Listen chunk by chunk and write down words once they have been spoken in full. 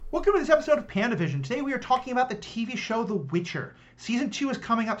Welcome to this episode of PandaVision. Today we are talking about the TV show The Witcher. Season 2 is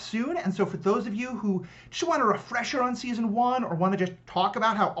coming up soon, and so for those of you who just want a refresher on Season 1 or want to just talk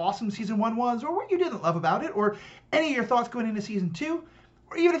about how awesome Season 1 was or what you didn't love about it or any of your thoughts going into Season 2,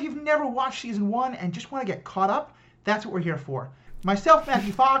 or even if you've never watched Season 1 and just want to get caught up, that's what we're here for. Myself,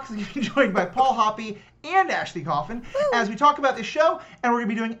 Matthew Fox, is joined by Paul Hoppy and Ashley Coffin as we talk about this show, and we're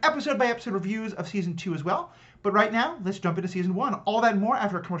going to be doing episode-by-episode reviews of Season 2 as well. But right now, let's jump into Season 1. All that and more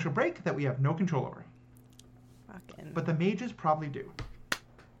after a commercial break that we have no control over. Fucking. But the mages probably do.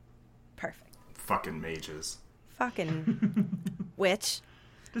 Perfect. Fucking mages. Fucking witch.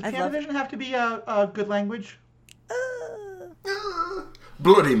 Does PandaVision have to be a good language?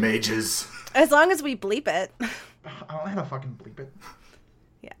 Bloody mages. As long as we bleep it. I don't have a fucking bleep it.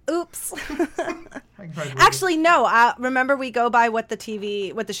 Yeah. Oops. I can probably bleep Actually, no. Remember, we go by what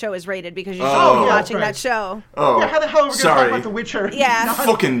the show is rated because you're Oh, yeah, watching right. that show. Oh, Yeah, how the hell are we going to talk sorry. about The Witcher? Yeah. Not-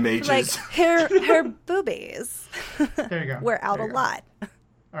 Fucking mages. Like her boobies. There you go. We're out There a you go. lot.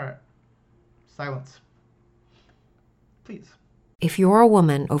 All right. Silence. Please. If you're a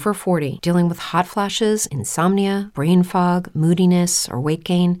woman over 40 dealing with hot flashes, insomnia, brain fog, moodiness, or weight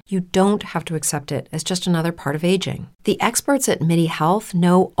gain, you don't have to accept it as just another part of aging. The experts at MIDI Health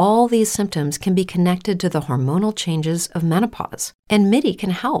know all these symptoms can be connected to the hormonal changes of menopause. And MIDI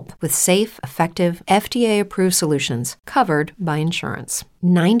can help with safe, effective, FDA-approved solutions covered by insurance.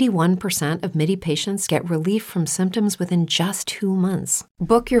 91% of MIDI patients get relief from symptoms within just 2 months.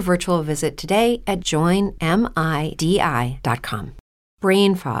 Book your virtual visit today at joinmidi.com.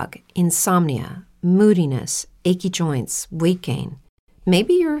 Brain fog, insomnia, moodiness, achy joints, weight gain.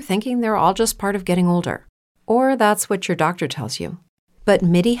 Maybe you're thinking they're all just part of getting older. Or that's what your doctor tells you. But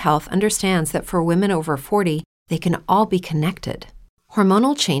MIDI Health understands that for women over 40, they can all be connected.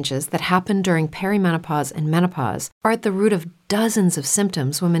 Hormonal changes that happen during perimenopause and menopause are at the root of dozens of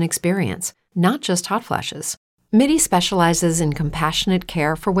symptoms women experience, not just hot flashes. MIDI specializes in compassionate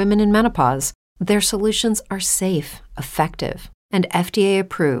care for women in menopause. Their solutions are safe, effective, and FDA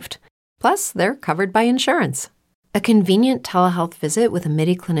approved. Plus, they're covered by insurance. A convenient telehealth visit with a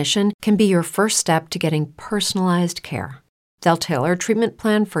MIDI clinician can be your first step to getting personalized care. They'll tailor a treatment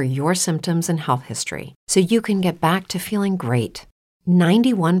plan for your symptoms and health history so you can get back to feeling great.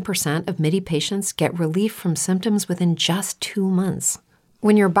 91% of MIDI patients get relief from symptoms within just 2 months.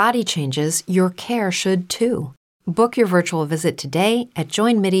 When your body changes, your care should too. Book your virtual visit today at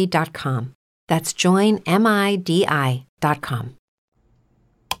joinmidi.com. That's joinmidi.com.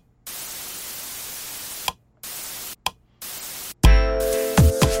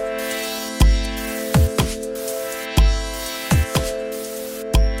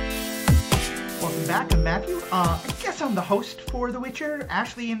 Welcome back. I'm Matthew. I guess I'm the host for The Witcher.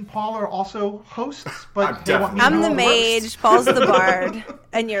 Ashley and Paul are also hosts, but they want me to I'm know the how it works. mage, Paul's the bard,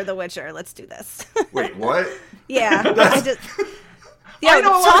 and you're the witcher. Let's do this. Wait, what? Yeah. I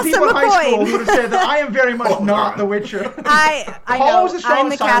know a lot of toss people him in a high school coin. who would have said that I am very much Hold not on. The Witcher. I Paul know. was the strong I'm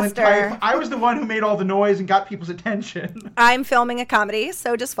the silent caster. type. I was the one who made all the noise and got people's attention. I'm filming a comedy,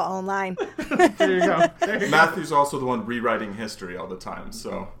 so just fall in line. There you go. There you go. Matthew's also the one rewriting history all the time,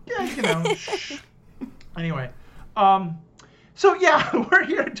 so. Yeah, you know. Shh. Anyway, so yeah, we're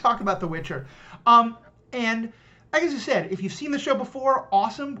here to talk about The Witcher. And like as I said, if you've seen the show before,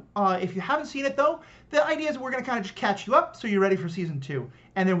 awesome. If you haven't seen it though, the idea is we're going to kind of just catch you up so you're ready for season 2.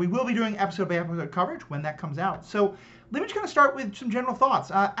 And then we will be doing episode by episode coverage when that comes out. So let me just kind of start with some general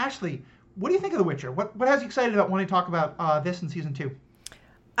thoughts. Ashley, what do you think of The Witcher? What has you excited about wanting to talk about this in season 2?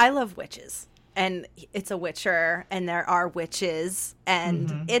 I love witches. And it's a witcher, and there are witches,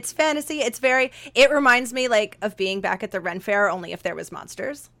 and it's fantasy. It reminds me like of being back at the Ren Fair, only if there was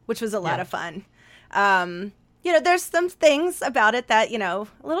monsters, which was a lot of fun. There's some things about it that, a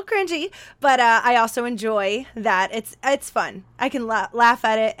little cringy, but I also enjoy that. It's fun. I can laugh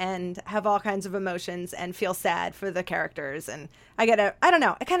at it and have all kinds of emotions and feel sad for the characters. And I don't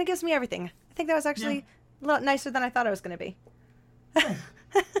know, it kind of gives me everything. I think that was actually a lot nicer than I thought it was going to be.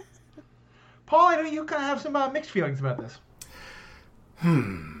 Paul, I know you kind of have some mixed feelings about this.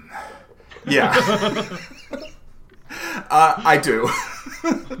 Yeah. I do.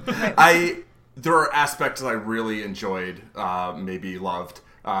 There are aspects I really enjoyed, maybe loved.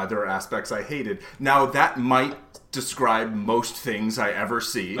 There are aspects I hated. Now, that might describe most things I ever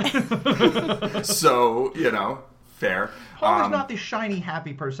see. So, fair. Paul is not the shiny,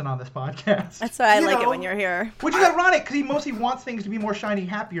 happy person on this podcast. That's why I You like it know, when you're here. Which is ironic, because he mostly wants things to be more shiny,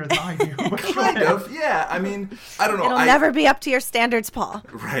 happier than I do. But go Kind ahead. of, yeah. I mean, I don't know. It'll never be up to your standards, Paul.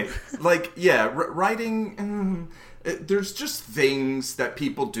 Right. Like, yeah, writing, there's just things that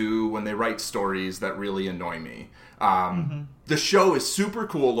people do when they write stories that really annoy me. The show is super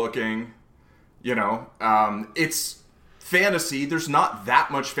cool looking, it's fantasy. There's not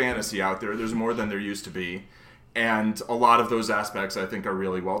that much fantasy out there. There's more than there used to be. And a lot of those aspects I think are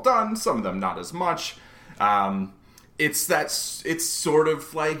really well done. Some of them not as much. It's sort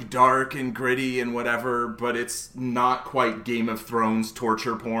of like dark and gritty and whatever, but it's not quite Game of Thrones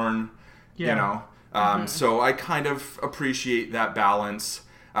torture porn, So I kind of appreciate that balance.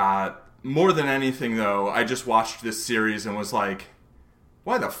 More than anything, though, I just watched this series and was like,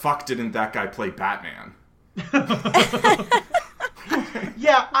 why the fuck didn't that guy play Batman?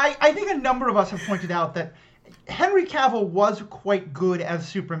 Yeah, I think a number of us have pointed out that Henry Cavill was quite good as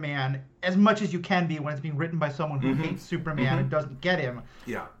Superman, as much as you can be when it's being written by someone who hates Superman and doesn't get him.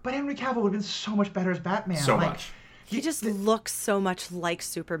 Yeah. But Henry Cavill would have been so much better as Batman. So much. He just looks so much like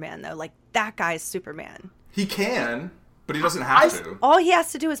Superman, though. Like, that guy's Superman. He can, but he doesn't have to. All he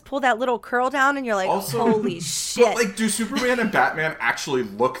has to do is pull that little curl down, and you're like, holy shit. But, like, do Superman and Batman actually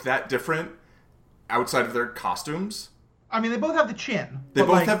look that different outside of their costumes? I mean, they both have the chin. They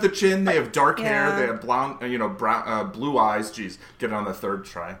both have the chin. They have dark hair. They have blonde, brown, blue eyes. Jeez, get it on the third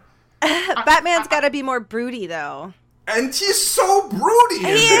try. Batman's got to be more broody, though. And he's so broody.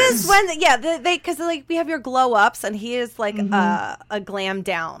 He is because we have your glow ups, and he is like a glam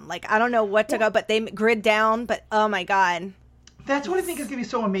down. Like, I don't know what to go, but they grid down. But oh my god, that's what I think is going to be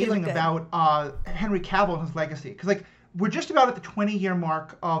so amazing about Henry Cavill and his legacy. Because we're just about at the 20-year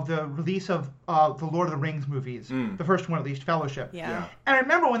mark of the release of the Lord of the Rings movies, the first one at least, Fellowship. Yeah. And I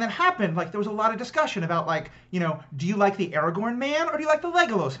remember when that happened, there was a lot of discussion about, do you like the Aragorn man or do you like the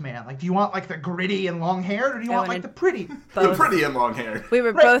Legolas man? Like, do you want, the gritty and long hair or do you want, the pretty? The pretty and long hair. We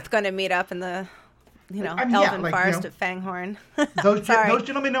were both going to meet up in the, elven forest at Fanghorn. Those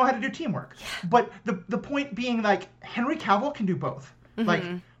gentlemen know how to do teamwork. Yeah. But the point being, Henry Cavill can do both.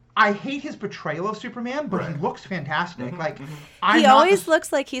 I hate his portrayal of Superman, but he looks fantastic. He always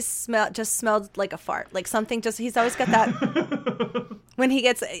looks like he's smelled like a fart, like something. He's always got that. When he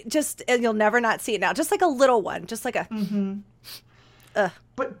gets you'll never not see it now. Just like a little one, just like a.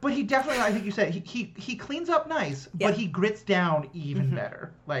 But he definitely, I think you said he cleans up nice, but he grits down even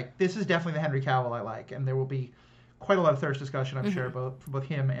better. This is definitely the Henry Cavill I like, and there will be quite a lot of thirst discussion, I'm sure, for both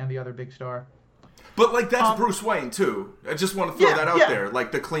him and the other big star. But, that's Bruce Wayne, too. I just want to throw that out there.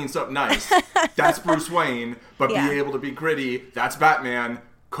 The cleans up nice. That's Bruce Wayne, but being able to be gritty, that's Batman.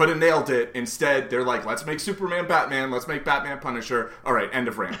 Could have nailed it. Instead, they're like, let's make Superman Batman. Let's make Batman Punisher. All right, end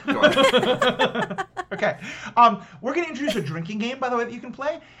of rant. Go ahead. Okay. We're going to introduce a drinking game, by the way, that you can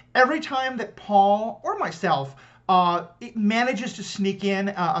play. Every time that Paul or myself it manages to sneak in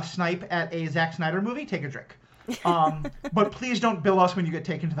a snipe at a Zack Snyder movie, take a drink. But please don't bill us when you get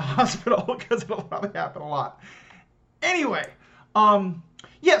taken to the hospital, because it'll probably happen a lot. Anyway,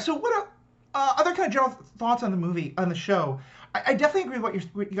 so what other kind of general thoughts on the movie, on the show? I definitely agree with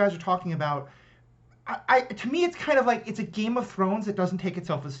what you guys are talking about. To me, it's kind of like it's a Game of Thrones that doesn't take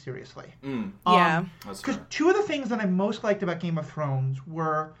itself as seriously. Because two of the things that I most liked about Game of Thrones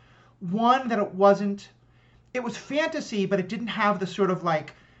were, one, that it was fantasy, but it didn't have the sort of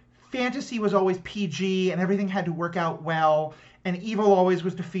fantasy was always PG and everything had to work out well, and evil always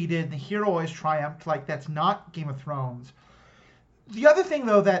was defeated and the hero always triumphed. That's not Game of Thrones. The other thing,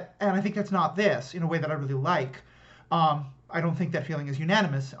 though, and I think that's not this in a way that I really like, I don't think that feeling is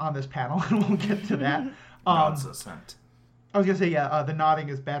unanimous on this panel, and we'll get to that. Nods assent. I was going to say, the nodding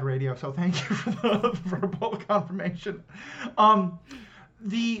is bad radio, so thank you for the verbal confirmation.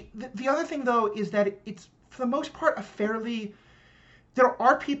 The other thing, though, is that it's, for the most part, there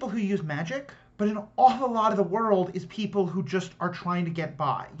are people who use magic, but an awful lot of the world is people who just are trying to get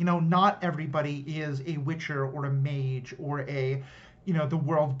by. Not everybody is a witcher or a mage or the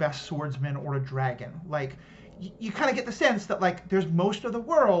world's best swordsman or a dragon. You kind of get the sense that, there's most of the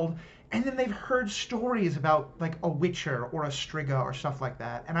world, and then they've heard stories about, a witcher or a striga or stuff like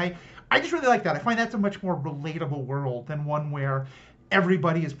that. And I just really like that. I find that's a much more relatable world than one where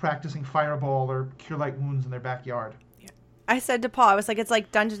everybody is practicing fireball or cure light wounds in their backyard. I said to Paul, I was like, it's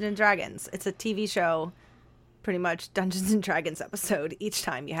like Dungeons and Dragons. It's a TV show, pretty much Dungeons and Dragons episode. Each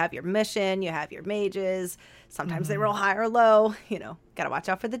time you have your mission, you have your mages. Sometimes they roll high or low. Got to watch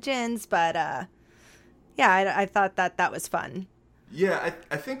out for the djinns. But I thought that was fun. Yeah,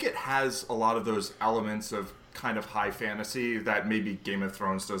 I think it has a lot of those elements of kind of high fantasy that maybe Game of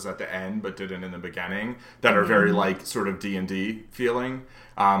Thrones does at the end, but didn't in the beginning, that are very sort of D&D feeling.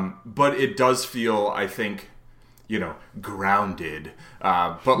 But it does feel, I think, grounded.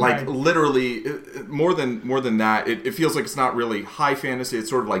 But like literally more than that, it feels like it's not really high fantasy. It's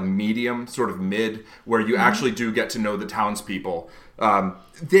sort of like medium, sort of mid, where you actually do get to know the townspeople.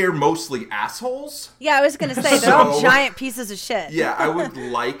 They're mostly assholes. Yeah, I was going to say, they're all giant pieces of shit. Yeah, I would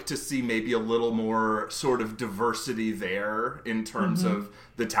like to see maybe a little more sort of diversity there in terms of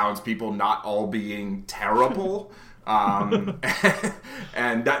the townspeople not all being terrible. And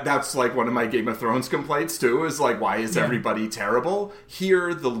that's like one of my Game of Thrones complaints too, is like, why is everybody terrible?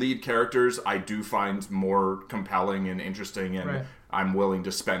 Here, the lead characters I do find more compelling and interesting, and I'm willing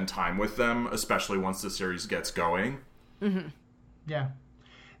to spend time with them, especially once the series gets going. Mm-hmm. Yeah.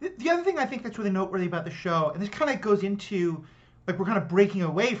 The other thing I think that's really noteworthy about the show, and this kind of goes into, like, we're kind of breaking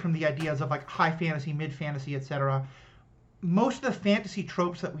away from the ideas of like high fantasy, mid fantasy, etc. Most of the fantasy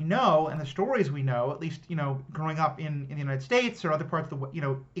tropes that we know and the stories we know, at least, growing up in the United States or other parts of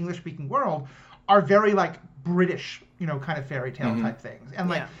the, English-speaking world, are very like British, kind of fairy tale type things. And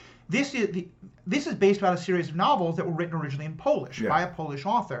like this is based on a series of novels that were written originally in Polish by a Polish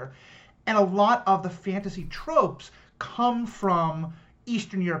author. And a lot of the fantasy tropes come from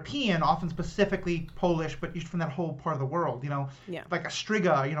Eastern European, often specifically Polish, but from that whole part of the world, like a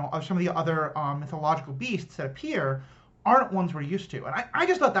Striga, or some of the other mythological beasts that appear aren't ones we're used to. And I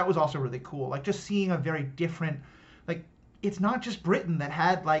just thought that was also really cool. Like, just seeing a very different, like, it's not just Britain that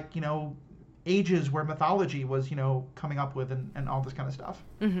had, like, ages where mythology was, coming up with and all this kind of stuff.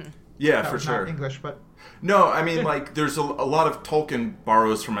 Mm-hmm. Yeah, that for sure. Not English, but... No, I mean, like, there's a lot of Tolkien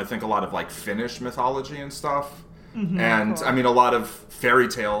borrows from, I think, a lot of, like, Finnish mythology and stuff. Mm-hmm. And, cool. I mean, a lot of fairy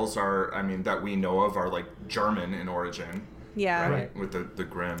tales that we know of are, like, German in origin. Yeah. Right? With the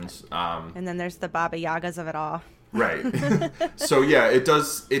Grimms. And then there's the Baba Yagas of it all. Right. So, yeah, it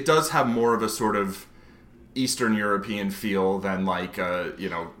does have more of a sort of Eastern European feel than, like,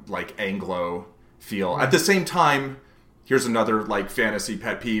 like Anglo feel. Right. At the same time... Here's another, like, fantasy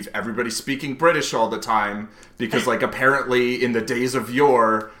pet peeve. Everybody's speaking British all the time because, like, apparently in the days of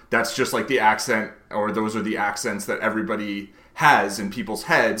yore, that's just, like, the accent, or those are the accents that everybody has in people's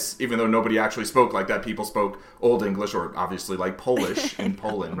heads, even though nobody actually spoke like that. People spoke Old English, or obviously, like, Polish in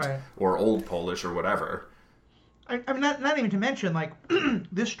Poland, or Old Polish, or whatever. I mean, not even to mention, like,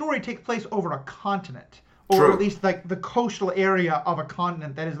 this story takes place over a continent. Or True. At least, like, the coastal area of a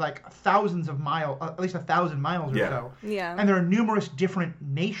continent that is, like, thousands of miles, at least 1,000 miles or so. Yeah. And there are numerous different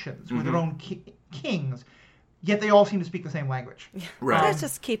nations with their own kings, yet they all seem to speak the same language. Right. That's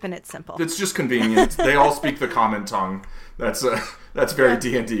just keeping it simple. It's just convenient. They all speak the common tongue. That's very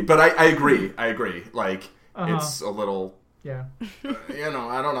D&D. But I agree. Like, it's a little... Yeah.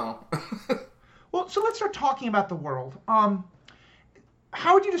 I don't know. Well, so let's start talking about the world.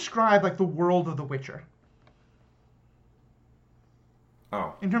 How would you describe, like, the world of The Witcher?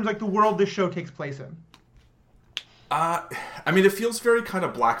 Oh. In terms of, like, the world this show takes place in. I mean, it feels very kind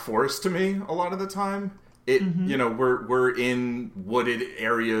of Black Forest to me a lot of the time. It, we're in wooded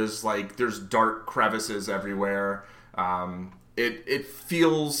areas, like, there's dark crevices everywhere. It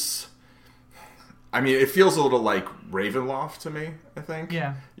feels... I mean, it feels a little like Ravenloft to me, I think.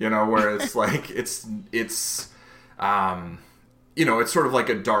 Yeah. Where it's like, it's sort of like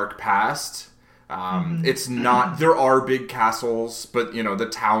a dark past. It's not, there are big castles, but, the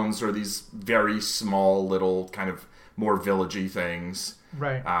towns are these very small little kind of more villagey things.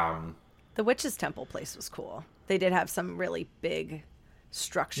 Right. The Witch's Temple place was cool. They did have some really big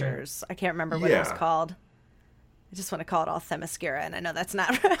structures. I can't remember what it was called. I just want to call it all Themyscira, and I know that's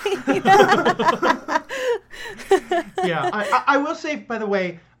not right. Yeah, I will say, by the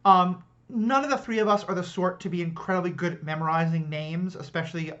way, none of the three of us are the sort to be incredibly good at memorizing names,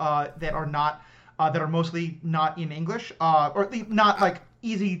 especially that are mostly not in English, or at least not, like,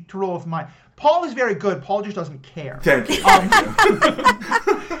 easy to roll with mine. Paul is very good. Paul just doesn't care. Thank you.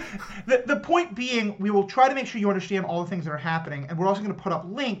 The point being, we will try to make sure you understand all the things that are happening, and we're also going to put up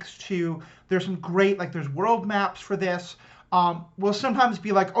links to, there's some great, like, there's world maps for this. We'll sometimes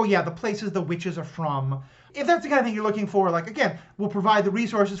be like, oh yeah, the places the witches are from. If that's the kind of thing you're looking for, like, again, we'll provide the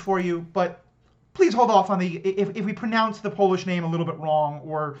resources for you, but please hold off on if we pronounce the Polish name a little bit wrong,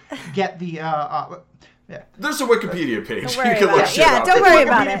 or get the, yeah. There's a Wikipedia page. You can look shit up. Don't worry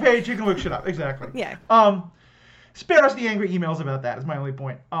about it. Wikipedia page, you can look shit up, exactly. Yeah. Spare us the angry emails about that, is my only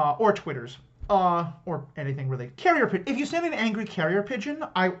point. Or Twitters. Or anything really. Carrier pigeon. If you send an angry carrier pigeon,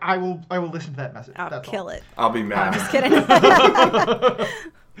 I will listen to that message. I'll kill it. I'll be mad. I'm just kidding.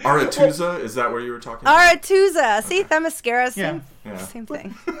 Aretusa, is that where you were talking about? Aretusa. See, Themyscira, same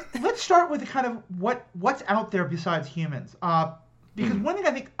thing. Let's start with the kind of what's out there besides humans. Because one thing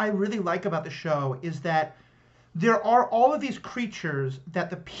I think I really like about the show is that there are all of these creatures that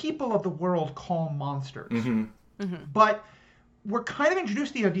the people of the world call monsters. But we're kind of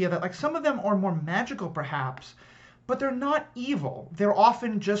introduced to the idea that like some of them are more magical perhaps, but they're not evil. They're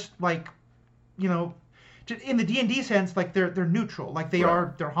often just like, you know, in the D&D sense, like they're neutral. Like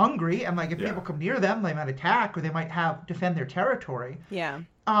they're hungry, and like if people come near them, they might attack or they might defend their territory. Yeah.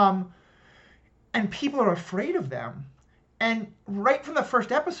 And people are afraid of them. And right from the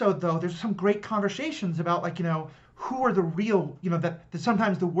first episode, though, there's some great conversations about like, you know, who are the real, you know, that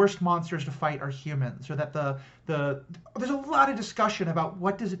sometimes the worst monsters to fight are humans, or that there's a lot of discussion about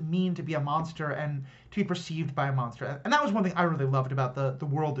what does it mean to be a monster and to be perceived by a monster. And that was one thing I really loved about the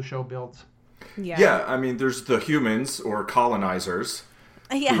world the show builds. Yeah, I mean, there's the humans or colonizers.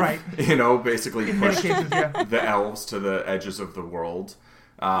 Yeah. Right. You know, basically push cases, the elves to the edges of the world.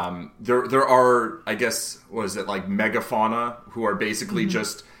 There are, I guess, what is it, like megafauna, who are basically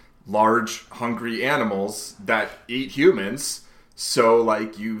just large, hungry animals that eat humans. So,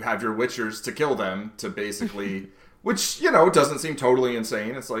 like, you have your witchers to kill them to basically, which, you know, doesn't seem totally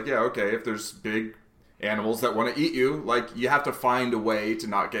insane. It's like, yeah, okay, if there's big animals that want to eat you, like, you have to find a way to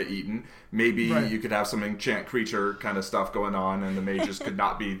not get eaten. Maybe you could have some enchant creature kind of stuff going on, and the mages could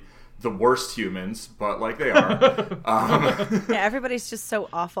not be the worst humans, but like they are. Yeah, everybody's just so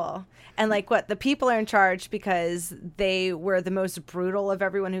awful. And like the people are in charge because they were the most brutal of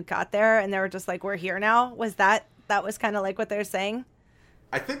everyone who got there, and they were just like, we're here now. That was kind of like what they're saying?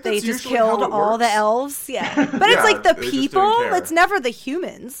 I think they that's just usually killed how it all works. the elves. Yeah. But it's like the they just people. didn't care. It's never the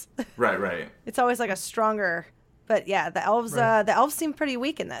humans. Right. It's always like a stronger, but yeah, the elves seem pretty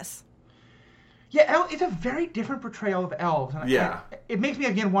weak in this. Yeah, it's a very different portrayal of elves. And it makes me,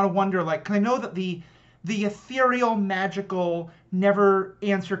 again, want to wonder, like, because I know that the ethereal, magical, never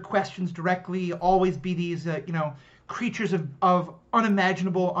answer questions directly, always be these, you know, creatures of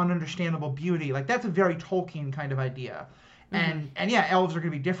unimaginable, ununderstandable beauty. Like, that's a very Tolkien kind of idea. And yeah, elves are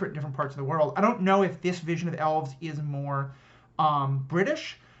going to be different in different parts of the world. I don't know if this vision of elves is more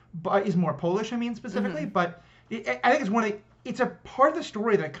British, but is more Polish, I mean, specifically. But I think it's it's a part of the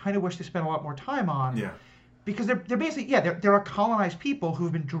story that I kind of wish they spent a lot more time on. Yeah. Because they're basically, they're a colonized people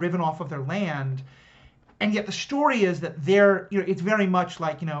who've been driven off of their land. And yet the story is that they're, you know, it's very much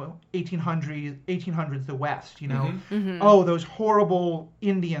like, you know, 1800s the West, you know. Oh, those horrible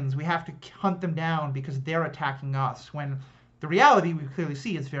Indians, we have to hunt them down because they're attacking us. When the reality we clearly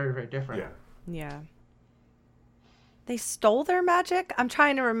see is very, very different. Yeah. They stole their magic? I'm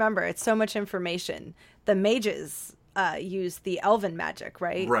trying to remember. It's so much information. The mages use the elven magic,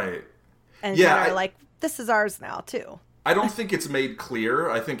 right? Right. And they're like, this is ours now, too. I don't think it's made clear.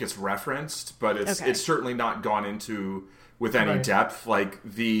 I think it's referenced, but it's certainly not gone into with any depth. Like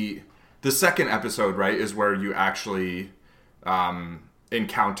the second episode, right, is where you actually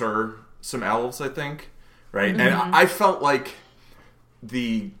encounter some elves, I think, right? And I felt like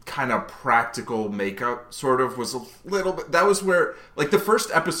the kind of practical makeup sort of was a little bit... That was where, like, the first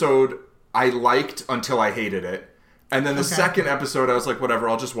episode I liked until I hated it. And then the second episode, I was like, whatever,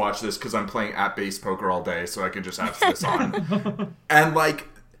 I'll just watch this because I'm playing at base poker all day, so I can just have this on. And, like,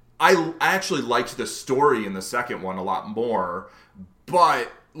 I actually liked the story in the second one a lot more,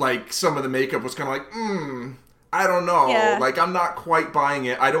 but, like, some of the makeup was kind of like, I don't know. Yeah. Like, I'm not quite buying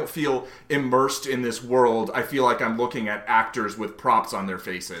it. I don't feel immersed in this world. I feel like I'm looking at actors with props on their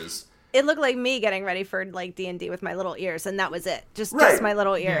faces. It looked like me getting ready for, like, D&D with my little ears, and that was it. Just my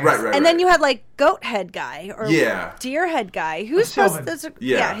little ears. Right. And then you had, like, goat head guy or deer head guy. Who's supposed to...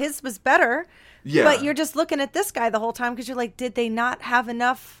 Yeah, his was better. Yeah. But you're just looking at this guy the whole time because you're like, did they not have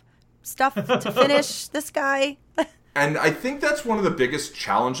enough stuff to finish this guy? And I think that's one of the biggest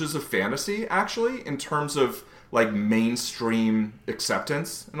challenges of fantasy, actually, in terms of, like, mainstream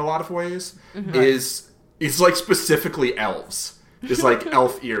acceptance in a lot of ways, is like, specifically elves. Is like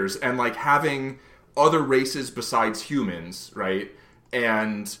elf ears and like having other races besides humans, right?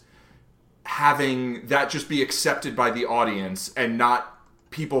 And having that just be accepted by the audience and not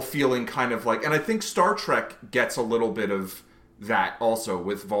people feeling kind of like, and I think Star Trek gets a little bit of that also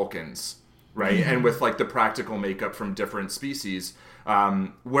with Vulcans, right? And with like the practical makeup from different species.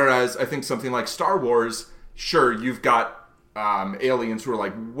 Whereas I think something like Star Wars, sure, you've got aliens who are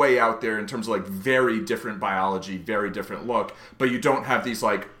like way out there in terms of like very different biology, very different look, but you don't have these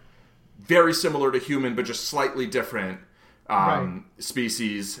like very similar to human but just slightly different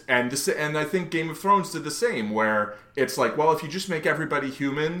species. And I think Game of Thrones did the same, where it's like, well, if you just make everybody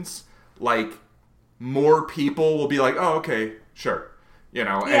humans, like more people will be like, oh, okay, sure, you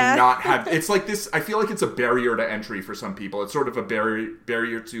know, and not have it's like this. I feel like it's a barrier to entry for some people. It's sort of a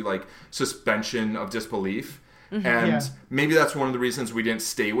barrier to like suspension of disbelief. And maybe that's one of the reasons we didn't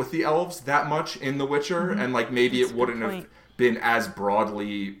stay with the elves that much in The Witcher, and like maybe it wouldn't have been as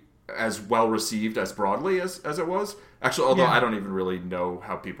broadly as well received as broadly as it was. Actually, although Yeah. I don't even really know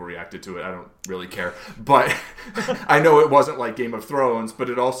how people reacted to it. I don't really care. But I know it wasn't like Game of Thrones, but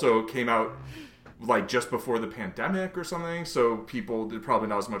it also came out like just before the pandemic or something. So people did probably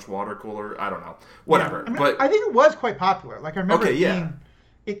not as much water cooler. I don't know. Whatever. I mean, but I think it was quite popular. Like, I remember Okay, it yeah.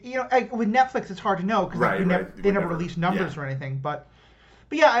 being... with Netflix, it's hard to know because Right, they never released numbers or anything. But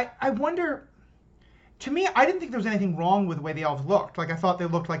yeah, I wonder... To me, I didn't think there was anything wrong with the way the elves looked. Like, I thought they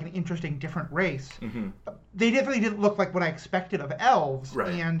looked like an interesting, different race. Mm-hmm. They definitely didn't look like what I expected of elves.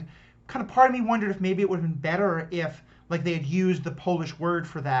 Right. And kind of part of me wondered if maybe it would have been better if, like, they had used the Polish word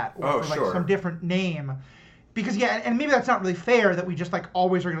for that, or for, like, sure. some different name. Because, yeah, and maybe that's not really fair that we just, like,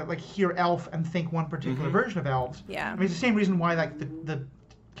 always are going to, like, hear elf and think one particular version of elves. Yeah. I mean, it's the same reason why, like, the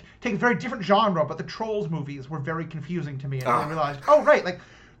take a very different genre, but the Trolls movies were very confusing to me. And I realized, oh, right, like,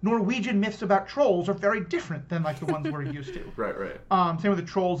 Norwegian myths about trolls are very different than, like, the ones we're used to. Right. Same with the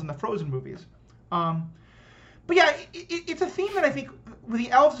trolls in the Frozen movies. But yeah, it's a theme that I think, with the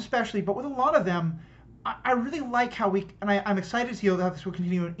elves especially, but with a lot of them, I really like how I'm excited to see how this will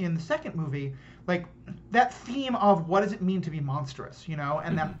continue in the second movie, like, that theme of what does it mean to be monstrous, you know?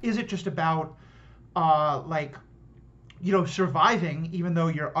 And then is it just about, like, you know, surviving even though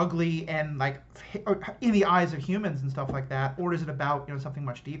you're ugly and, like, in the eyes of humans and stuff like that, or is it about, you know, something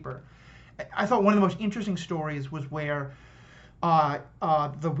much deeper? I thought one of the most interesting stories was where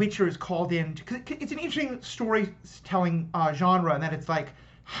the Witcher is called in, because it's an interesting storytelling genre, in that it's like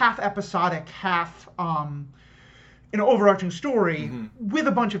half episodic, half an overarching story with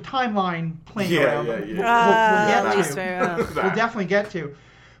a bunch of timeline playing around. Yeah. We'll get to. We'll We'll definitely get to.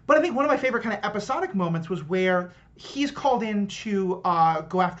 But I think one of my favorite kind of episodic moments was where he's called in to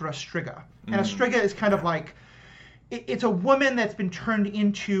go after a Striga. And a Striga is kind of like, it's a woman that's been turned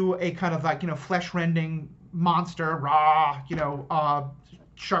into a kind of, like, you know, flesh-rending monster, raw, you know,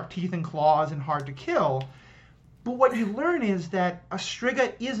 sharp teeth and claws and hard to kill. But what you learn is that a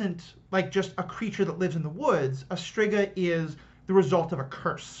Striga isn't, like, just a creature that lives in the woods. A Striga is the result of a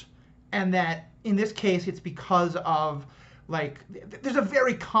curse. And that, in this case, it's because of, like, there's a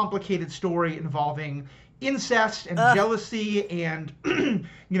very complicated story involving incest and jealousy and,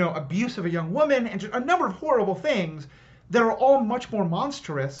 you know, abuse of a young woman and just a number of horrible things that are all much more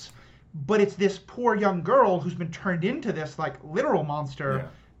monstrous. But it's this poor young girl who's been turned into this, like, literal monster. Yeah.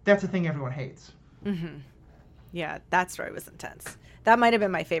 That's the thing everyone hates. Yeah, that story was intense. That might have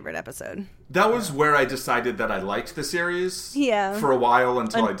been my favorite episode. That was where I decided that I liked the series. Yeah. For a while,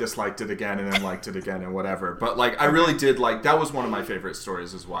 until I disliked it again and then liked it again and whatever. But, like, I really did like, that was one of my favorite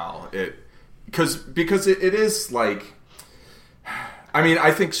stories as well. Because it is, like, I mean,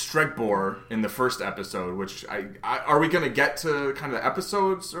 I think Stregbor in the first episode, which are we going to get to kind of the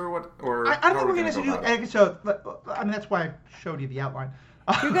episodes or what? Or I don't think we're going to do it? episode. I mean, that's why I showed you the outline.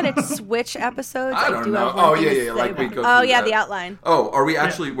 You're going to switch episodes? I don't do know. have one Oh, thing to yeah, say like we about- go Oh, through yeah, that. the outline. Oh, are we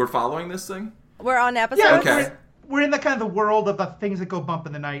actually, we're following this thing? We're on episodes? Yeah, Okay. we're in the kind of the world of the things that go bump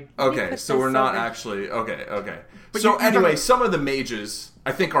in the night. Okay, put so this we're not over- actually, okay. But So you're anyway, talking- some of the mages,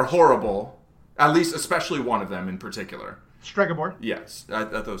 I think, are horrible. At least, especially one of them in particular. Stregobor. Yes, I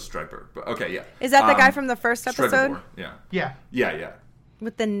thought it was Stregbor. But okay, yeah. Is that the guy from the first episode? Stregobor, yeah. Yeah.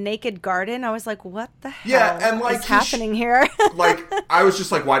 With the naked garden? I was like, what the hell Yeah, and, like, is happening here? Like, I was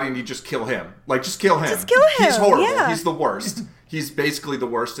just like, why didn't you just kill him? Like, just kill him. Just kill him, He's horrible. yeah. He's the worst. He's basically the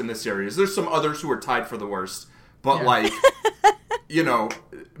worst in this series. There's some others who are tied for the worst. But, Yeah. like, you know,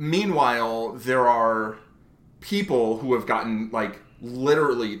 meanwhile, there are people who have gotten, like,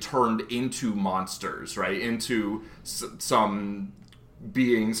 literally turned into monsters, right? Into some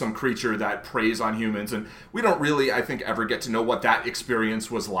being, some creature that preys on humans. And we don't really, I think, ever get to know what that experience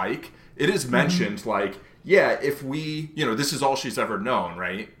was like. It is mentioned, like, yeah, if we, you know, this is all she's ever known,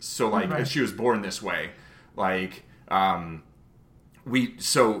 right? So, like, Right. if she was born this way, like, you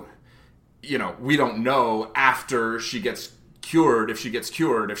know, we don't know after she gets cured, if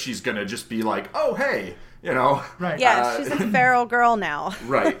she's gonna just be like, oh, hey, you know. Right. Yeah, she's a feral girl now.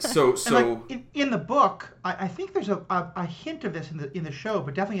 Right. So And, like, in the book, I think there's a hint of this in the show,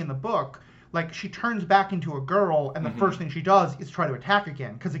 but definitely in the book, like, she turns back into a girl, and the first thing she does is try to attack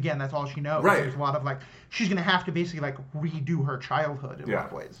again, because, again, that's all she knows. Right. There's a lot of, like, she's going to have to basically, like, redo her childhood in a lot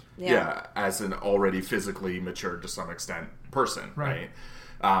of ways. yeah, as an already physically matured to some extent person, Right.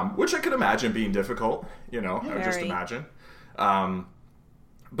 right? Which I could imagine being difficult, you know, I would just Very. imagine.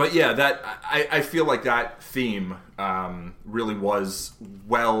 But yeah, that I feel like that theme really was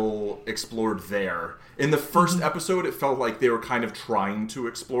well explored there. In the first episode, it felt like they were kind of trying to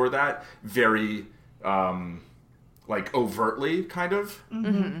explore that very, like, overtly, kind of.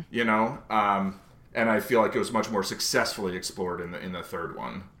 You know, and I feel like it was much more successfully explored in the third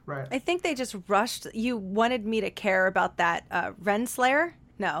one. Right. I think they just rushed. You wanted me to care about that Renslayer?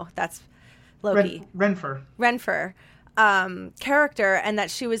 No, that's Loki. Renfer. Character, and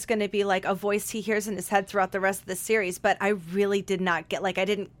that she was going to be like a voice he hears in his head throughout the rest of the series. But I really did not get, I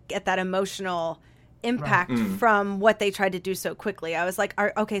didn't get that emotional impact from what they tried to do so quickly. I was like,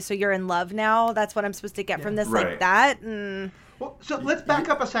 okay, so you're in love now? That's what I'm supposed to get from this? Right. Like that? Well, so let's back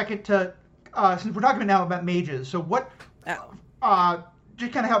up a second to, since we're talking now about mages, so what,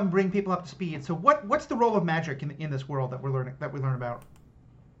 just kind of help bring people up to speed. So what's the role of magic in this world that we learn about?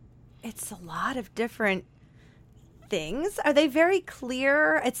 It's a lot of different things. Are they very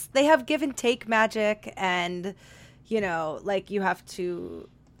clear? They have give and take magic, and you have to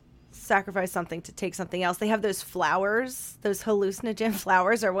sacrifice something to take something else. They have those flowers, those hallucinogen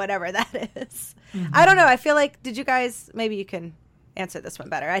flowers or whatever that is. I don't know. I feel like, did you guys, maybe you can answer this one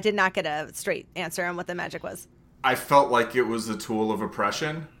better. I did not get a straight answer on what the magic was. I felt like it was a tool of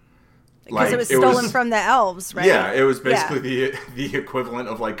oppression. Because it was stolen from the elves, right? Yeah, it was basically the equivalent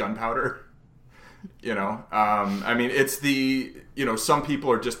of like gunpowder. I mean, it's some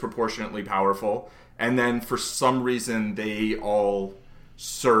people are disproportionately powerful, and then for some reason they all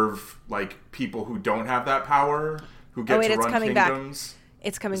serve like people who don't have that power, who get to run kingdoms.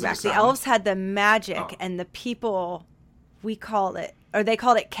 It's coming back. The elves had the magic, and the people, they called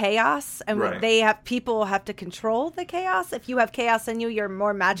it chaos, and people have to control the chaos. If you have chaos in you, you're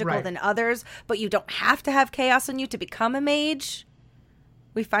more magical than others, but you don't have to have chaos in you to become a mage.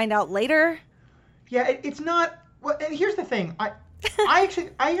 We find out later. Yeah, it's not. Well, and here's the thing. I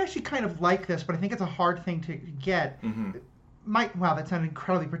actually kind of like this, but I think it's a hard thing to get. Wow, that sounded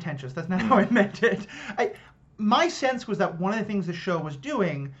incredibly pretentious. That's not how I meant it. My sense was that one of the things the show was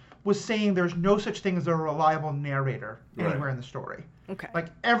doing was saying there's no such thing as a reliable narrator anywhere in the story. Okay. Like,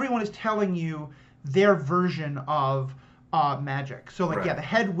 everyone is telling you their version of magic. So, the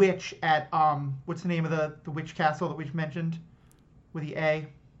head witch at, what's the name of the witch castle that we've mentioned? With the A?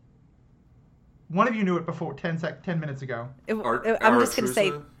 One of you knew it before 10 minutes ago. I'm just going to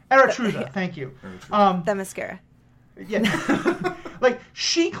say... Aratruza, thank you. Themyscira. Yeah.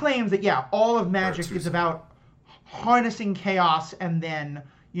 She claims that, all of magic is about harnessing chaos and then,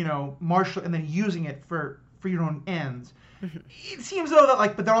 and then using it for your own ends. It seems though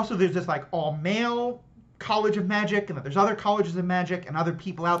that but there's this all male college of magic, and that there's other colleges of magic and other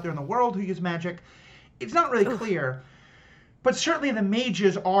people out there in the world who use magic. It's not really clear. But certainly the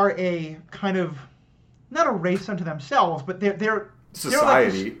mages are a kind of, not a race unto themselves, but they're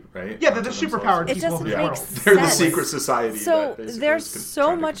society, right? Yeah, they're the superpowered people of the world. They're the secret society. So they're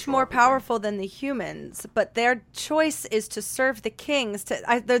so much more powerful than the humans, but their choice is to serve the kings.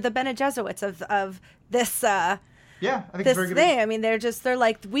 They're the Bene Gesserit of this. I think this thing. I mean, they're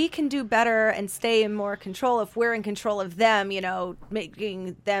like, we can do better and stay in more control if we're in control of them.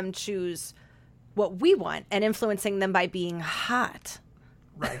 Making them choose what we want and influencing them by being hot.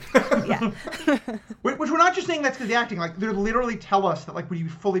 Right. Yeah. Which we're not just saying that's because the acting. They literally tell us that when you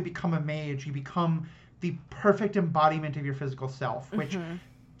fully become a mage, you become the perfect embodiment of your physical self. Which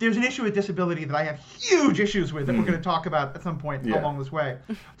there's an issue with disability that I have huge issues with that we're going to talk about at some point along this way.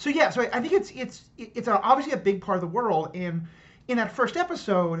 So I think it's obviously a big part of the world. And in that first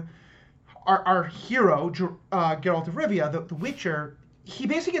episode, our hero Geralt of Rivia, the Witcher, he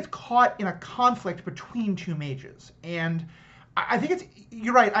basically gets caught in a conflict between two mages. And I think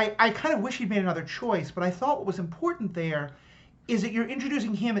you're right. I kind of wish he'd made another choice, but I thought what was important there is that you're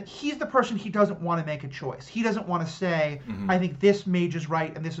introducing him. He's the person he doesn't want to make a choice. He doesn't want to say, I think this mage is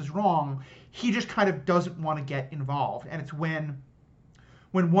right and this is wrong. He just kind of doesn't want to get involved. And it's when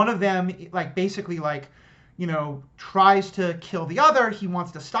one of them tries to kill the other, he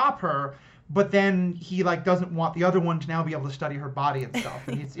wants to stop her, but then he doesn't want the other one to now be able to study her body and stuff.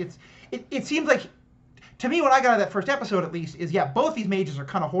 And it seems like, to me, what I got out of that first episode, at least, is both these mages are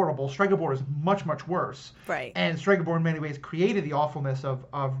kind of horrible. Stregobor is much, much worse. Right. And Stregobor, in many ways, created the awfulness of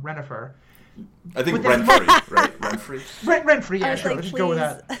Yennefer. I think Renfrey, right? Renfrey? Renfrey, yeah, sure. Let's just go with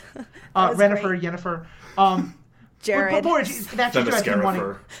that. Yennefer. Jared. But more, that's just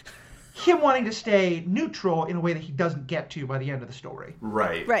about him wanting to stay neutral in a way that he doesn't get to by the end of the story.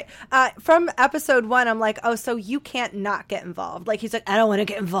 Right. Right. From episode 1, I'm like, oh, so you can't not get involved. He's like, I don't want to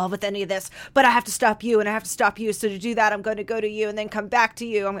get involved with any of this, but I have to stop you, and I have to stop you. So to do that, I'm going to go to you and then come back to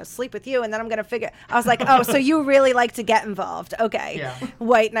you. I'm going to sleep with you, and then I'm going to figure. I was like, oh, so you really like to get involved. Okay. Yeah.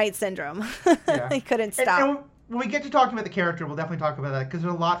 White Knight syndrome. He couldn't stop. And when we get to talking about the character, we'll definitely talk about that, because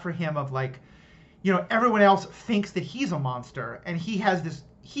there's a lot for him of everyone else thinks that he's a monster, and he has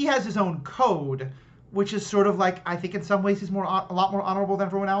his own code, which is sort of like, I think in some ways he's a lot more honorable than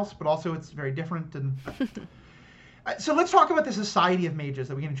everyone else, but also it's very different. And so let's talk about the Society of Mages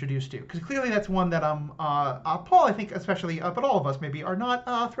that we get introduced to, because clearly that's one that Paul, I think especially, but all of us maybe are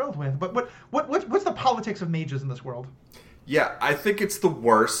not thrilled with. But what's the politics of mages in this world? Yeah, I think it's the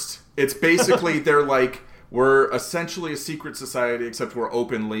worst. It's basically they're like, we're essentially a secret society, except we're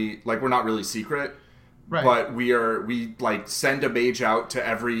openly, like, we're not really secret, right? But we like send a mage out to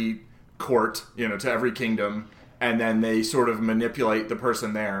every court, to every kingdom, and then they sort of manipulate the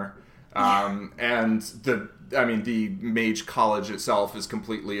person there. And the mage college itself is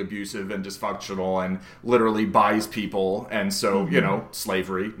completely abusive and dysfunctional and literally buys people. And so,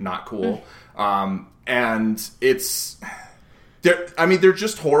 slavery, not cool. And it's, they're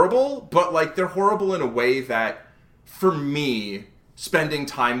just horrible, but like they're horrible in a way that for me, spending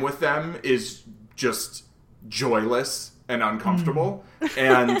time with them is just joyless and uncomfortable.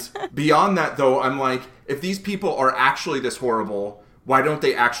 And beyond that though, I'm like, if these people are actually this horrible, why don't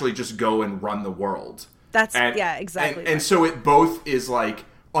they actually just go and run the world? Exactly. And so it both is like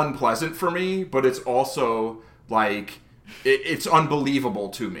unpleasant for me, but it's also like it's unbelievable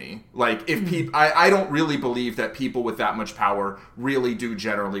to me. Like if people, I don't really believe that people with that much power really do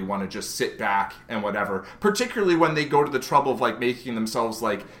generally want to just sit back and whatever. Particularly when they go to the trouble of like making themselves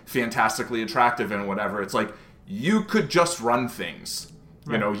like fantastically attractive and whatever. It's like you could just run things.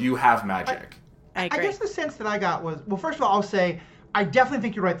 Right. You have magic. I agree. I guess the sense that I got was, well, first of all, I'll say I definitely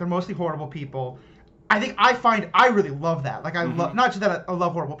think you're right. They're mostly horrible people. I really love that. Like I love, not just that I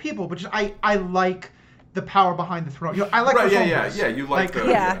love horrible people, but just I like the power behind the throne. I like yeah. You like the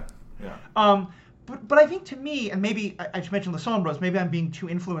yeah. But I think to me, and maybe I just mentioned the Sombras, maybe I'm being too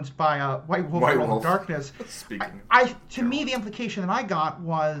influenced by White Wolf of Darkness. To me, the implication that I got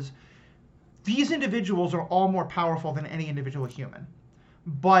was these individuals are all more powerful than any individual human,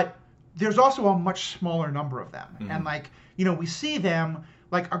 but there's also a much smaller number of them, and we see them.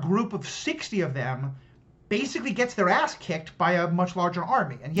 Like a group of 60 of them basically gets their ass kicked by a much larger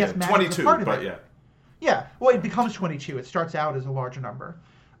army. And yes, magic is a part of it. Yeah. Yeah, well, it becomes 22. It starts out as a larger number.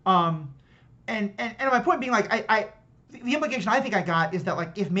 And my point being, like, the implication I think I got is that,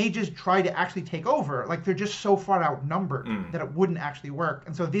 like, if mages try to actually take over, like, they're just so far outnumbered that it wouldn't actually work.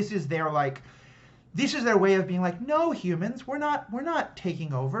 And so this is their way of being like, no, humans, we're not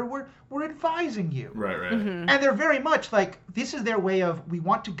taking over. We're advising you. Right. And they're very much like, this is their way of, we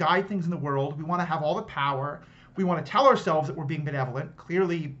want to guide things in the world. We want to have all the power. We want to tell ourselves that we're being benevolent.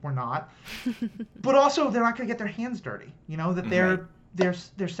 Clearly, we're not. But also, they're not going to get their hands dirty. That they're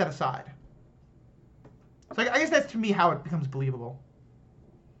set aside. So I guess that's to me how it becomes believable.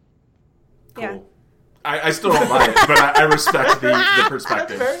 Cool. Yeah. I still don't buy it, but I respect the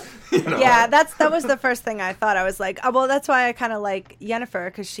perspective. Yeah, that was the first thing I thought. I was like, oh, well, that's why I kind of like Yennefer,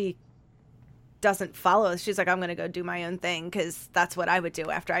 because she doesn't follow. She's like, I'm going to go do my own thing, because that's what I would do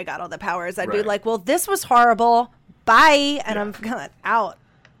after I got all the powers. I'd be like, well, this was horrible. Bye. And I'm going out.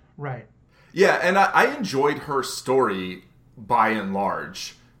 Right. Yeah, and I enjoyed her story by and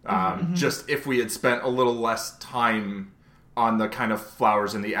large. Just if we had spent a little less time on the kind of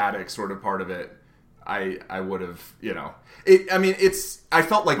flowers in the attic sort of part of it, I would have, I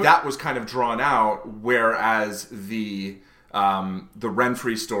felt like that was kind of drawn out, whereas the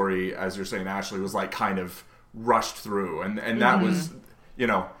Renfri story, as you're saying, Ashley, was like kind of rushed through, and that was,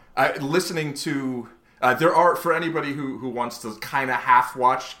 listening to there are, for anybody who wants to kind of half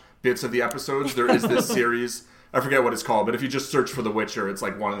watch bits of the episodes, there is this series. I forget what it's called, but if you just search for The Witcher, it's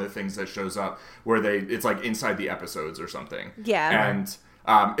like one of the things that shows up where it's like inside the episodes or something. Yeah. And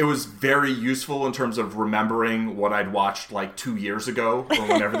it was very useful in terms of remembering what I'd watched like 2 years ago or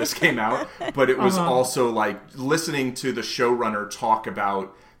whenever this came out. But it was also like listening to the showrunner talk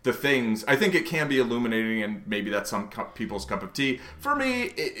about the things. I think it can be illuminating, and maybe that's some people's cup of tea. For me,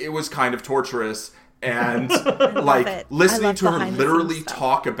 it was kind of torturous. And like listening to her literally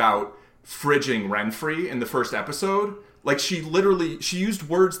talk about fridging Renfri in the first episode, like she used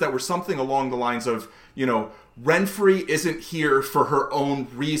words that were something along the lines of, Renfri isn't here for her own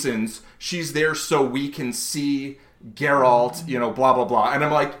reasons. She's there so we can see Geralt, blah, blah, blah. And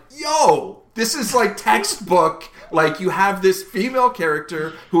I'm like, yo, this is like textbook. Like, you have this female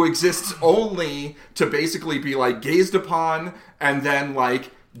character who exists only to basically be like gazed upon and then like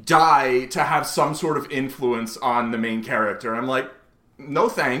die to have some sort of influence on the main character. I'm like, no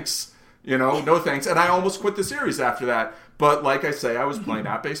thanks. No thanks. And I almost quit the series after that. But like I say, I was playing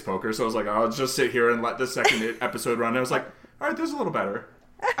app-based poker, so I was like, I'll just sit here and let the second episode run. And I was like, all right, this is a little better.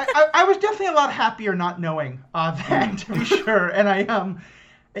 I was definitely a lot happier not knowing that, to be sure. And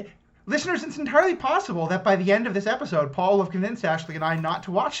listeners, it's entirely possible that by the end of this episode, Paul will have convinced Ashley and I not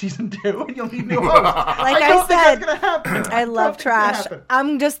to watch season 2, and you'll need new hosts. Like I don't think said, that's gonna happen. I love trash.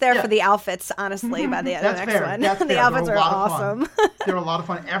 I'm just there Yeah. for the outfits, honestly, by the end of the next one. That's The fair. outfits They're are a lot of awesome. fun. They're a lot of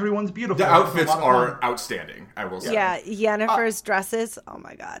fun. Everyone's beautiful. The It's a outfits lot of are fun. outstanding, I will say. Yeah, Yennefer's dresses. Oh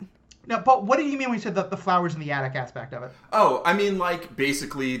my god. Now, but what did you mean when you said the flowers in the attic aspect of it? Oh, I mean, like,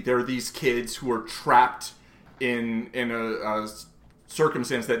 basically, there are these kids who are trapped in a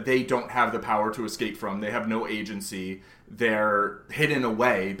circumstance that they don't have the power to escape from. They have no agency. They're hidden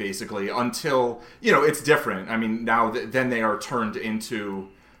away, basically, until, it's different. I mean, now then they are turned into,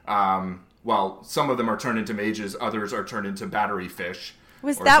 some of them are turned into mages, others are turned into battery fish.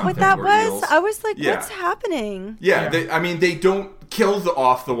 Was that what that was? Eels. I was like, Yeah. what's happening? Yeah, they don't kill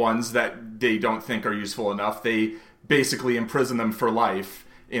off the ones that they don't think are useful enough. They basically imprison them for life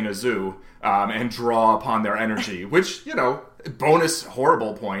in a zoo and draw upon their energy, which, bonus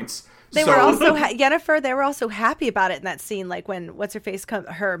horrible points. They were also Yennefer. They were also happy about it in that scene, like when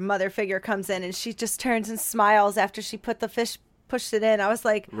her mother figure comes in and she just turns and smiles after she pushed it in. I was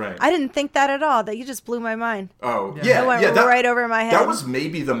like, Right. I didn't think that at all. That you just blew my mind. Oh, It went right over my head. That was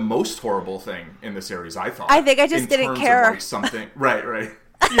maybe the most horrible thing in the series, I thought. I think I just didn't care. Like something, right.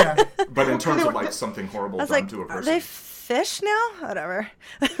 Yeah. But in terms of like something horrible I was done like, to a are person. they fish now? Whatever.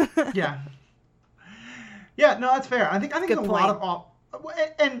 Yeah. Yeah, no, that's fair. I think Good there's a point. lot of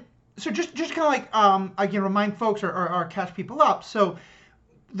and so just kind of like again remind folks or catch people up. So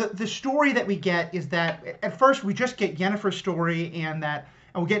the story that we get is that at first we just get Yennefer's story and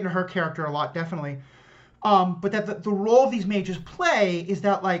we'll get into her character a lot definitely. But that the role these mages play is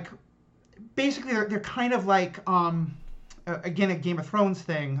that like basically they're kind of like again a Game of Thrones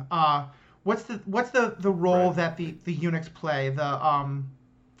thing. What's the role Right. that the eunuchs play? The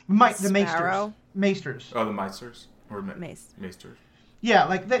maesters. Sparrow? Maesters. Oh, the Meisters? Or Mace. Maesters? Yeah,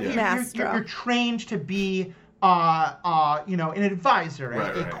 like that. Yeah. You're trained to be, an advisor,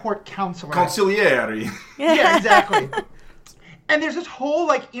 Right, a right. court counselor. Consiglieri. Yeah, exactly. And there's this whole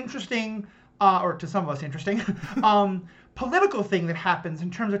like interesting, or to some of us interesting, political thing that happens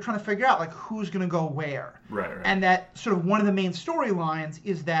in terms of trying to figure out like who's going to go where. Right. And that sort of one of the main storylines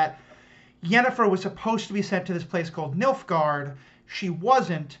is that Yennefer was supposed to be sent to this place called Nilfgaard. She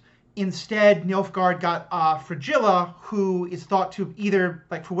wasn't. Instead, Nilfgaard got Frigilla, who is thought to either,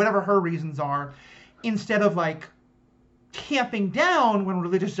 like, for whatever her reasons are, instead of, like, tamping down when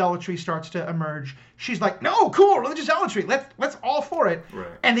religious zealotry starts to emerge, she's like, no, cool, religious zealotry, let's all for it. Right.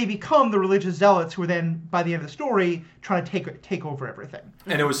 And they become the religious zealots who are then, by the end of the story, trying to take over everything.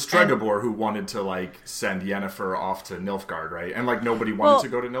 And it was Stregobor who wanted to, like, send Yennefer off to Nilfgaard, right? And, like, nobody wanted to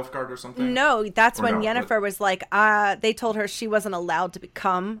go to Nilfgaard or something? No, that's Or when no, Yennefer was like, they told her she wasn't allowed to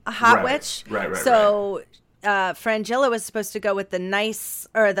become a hot Right, witch. right, So Frangilla was supposed to go with the nice,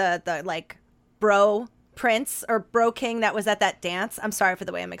 or the like, bro prince or bro king that was at that dance. I'm sorry for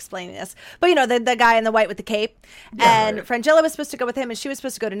the way I'm explaining this. But, the guy in the white with the cape. And right. Frangilla was supposed to go with him, and she was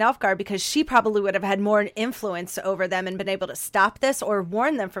supposed to go to Nilfgaard because she probably would have had more influence over them and been able to stop this or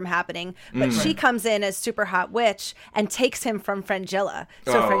warn them from happening. But she comes in as super hot witch and takes him from Frangilla.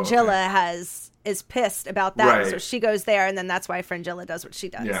 So Frangilla is pissed about that. Right. So she goes there, and then that's why Frangilla does what she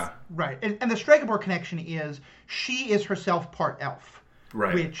does. Yeah. Right. And the Stregobor connection is she is herself part elf.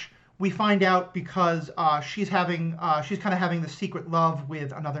 Right. Which we find out because she's kind of having the secret love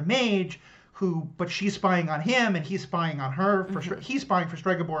with another mage but she's spying on him and he's spying on her. He's spying for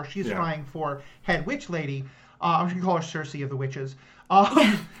Stregobor. She's spying for head witch lady. I'm just gonna call her Cersei of the witches.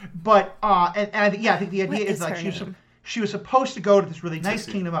 But I think the idea is like she was supposed to go to this really nice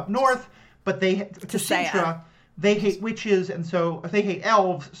kingdom up north, but to Sintra, they hate witches, and so they hate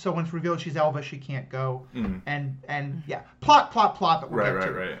elves. So when it's revealed she's Elvish, she can't go. And yeah, plot. But we'll get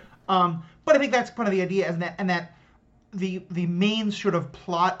to. Right. But I think that's kind of the idea, and that the main sort of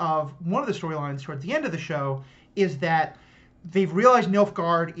plot of one of the storylines towards the end of the show is that they've realized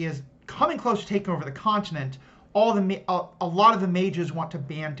Nilfgaard is coming close to taking over the continent. A lot of the mages want to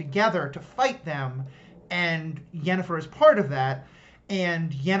band together to fight them, and Yennefer is part of that.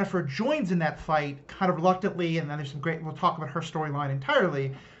 And Yennefer joins in that fight kind of reluctantly, and then there's we'll talk about her storyline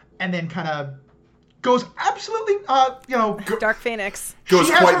entirely, and then kind of goes absolutely, Dark Phoenix. Goes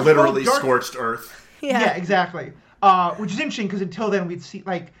she has quite her literally full scorched earth. Yeah, exactly. Which is interesting because until then we'd see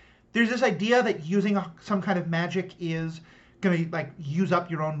like there's this idea that using some kind of magic is going to like use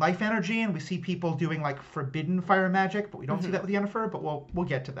up your own life energy, and we see people doing like forbidden fire magic, but we don't see that with Yennefer. But we'll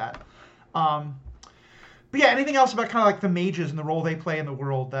get to that. But yeah, anything else about kind of like the mages and the role they play in the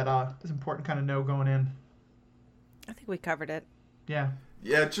world that is important kind of know going in? I think we covered it. Yeah.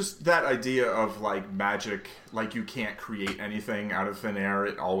 Yeah, just that idea of, like, magic, like, you can't create anything out of thin air.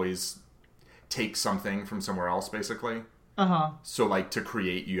 It always takes something from somewhere else, basically. Uh-huh. So, like, to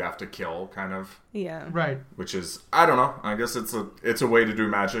create, you have to kill, kind of. Yeah. Right. Which is, I don't know. I guess it's a way to do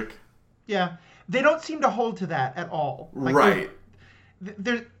magic. Yeah. They don't seem to hold to that at all. Like, right.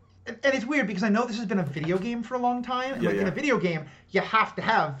 And it's weird because I know this has been a video game for a long time. And in a video game, you have to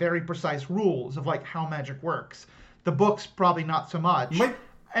have very precise rules of, like, how magic works. The books, probably not so much.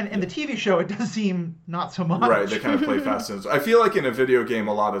 And the TV show, it does seem not so much. Right, they kind of play fast and I feel like in a video game,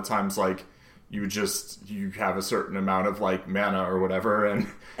 a lot of times, like, you have a certain amount of, like, mana or whatever, and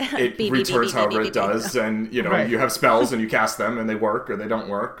it returns however it does, and, you know, you have spells and you cast them and they work or they don't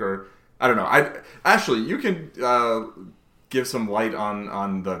work, or I don't know. Ashley, you can give some light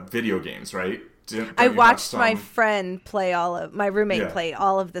on the video games, right? I watched my friend play my roommate play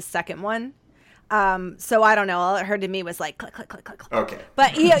all of the second one. So I don't know. All it heard to me was like click, click, click, click, click. Okay.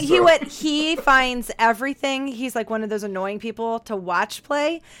 But he finds everything. He's like one of those annoying people to watch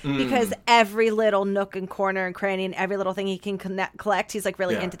play because every little nook and corner and cranny and every little thing he can collect, he's like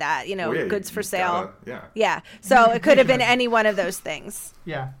really into that. You know, goods for sale. Yeah. So it could have been any one of those things.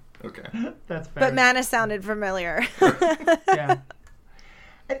 Yeah. Okay. That's fair. But mana sounded familiar. Yeah.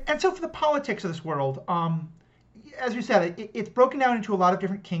 And so for the politics of this world, as you said, it's broken down into a lot of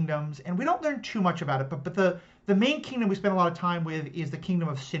different kingdoms, and we don't learn too much about it. But the main kingdom we spend a lot of time with is the kingdom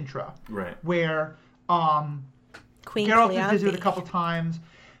of Cintra, right? Where Queen Geralt has visited a couple times.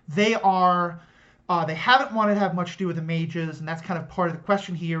 They haven't wanted to have much to do with the mages, and that's kind of part of the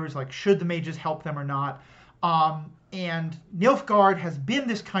question here is like, should the mages help them or not? And Nilfgaard has been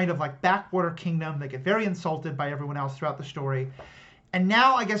this kind of like backwater kingdom. They get very insulted by everyone else throughout the story, and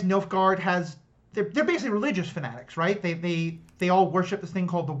now I guess Nilfgaard has. They're basically religious fanatics, right? They all worship this thing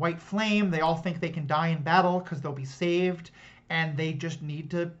called the White Flame. They all think they can die in battle because they'll be saved, and they just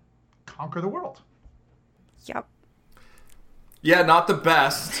need to conquer the world. Yep. Yeah, not the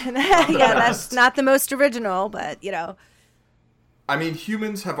best. That's not the most original, but you know. I mean,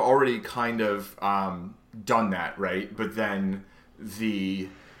 humans have already kind of done that, right? But then the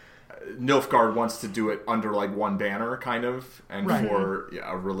Nilfgaard wants to do it under like one banner, kind of, and for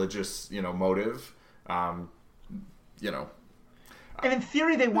a religious, motive, And in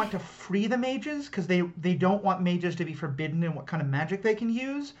theory, they want to free the mages because they don't want mages to be forbidden in what kind of magic they can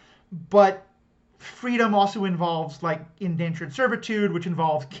use. But freedom also involves like indentured servitude, which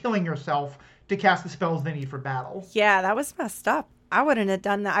involves killing yourself to cast the spells they need for battle. Yeah, that was messed up. I wouldn't have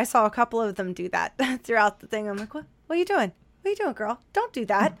done that. I saw a couple of them do that throughout the thing. I'm like, what are you doing? What are you doing, girl? Don't do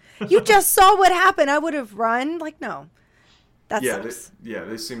that. You just saw what happened. I would have run. Like, no. That sucks.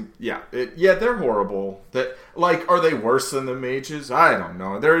 They seem... they're horrible. Are they worse than the mages? I don't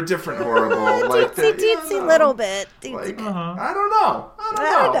know. They're a different horrible... Teensy little bit. I don't know.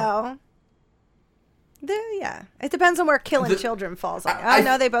 I don't know. It depends on where killing children falls. I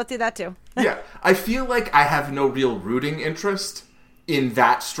know they both do that too. Yeah. I feel like I have no real rooting interest in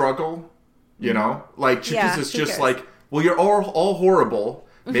that struggle. You know? Because it's just like... Well, you're all horrible.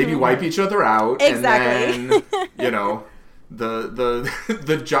 Maybe wipe each other out. Exactly. And then, the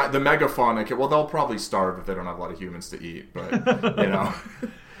megafauna. Well, they'll probably starve if they don't have a lot of humans to eat. But,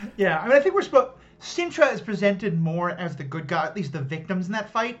 Yeah, I mean, I think Cintra is presented more as the good guy, at least the victims in that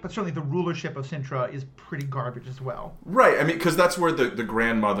fight. But certainly the rulership of Cintra is pretty garbage as well. Right. I mean, because that's where the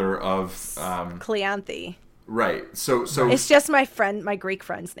grandmother of... Cleanthe. Right. So it's just my Greek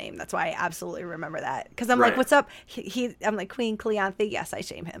friend's name. That's why I absolutely remember that. Because I'm like, what's up? I'm like, Queen Cleanthe. Yes, I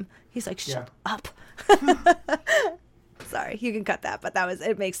shame him. He's like, shut up. Sorry, you can cut that, but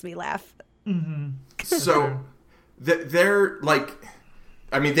it makes me laugh. Mm-hmm. So they're like,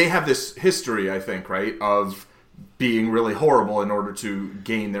 I mean, they have this history, I think, right, of being really horrible in order to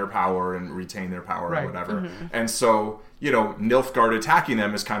gain their power and retain their power or whatever. Mm-hmm. And so, Nilfgaard attacking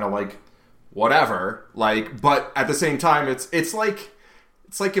them is kind of like, whatever, but at the same time, it's like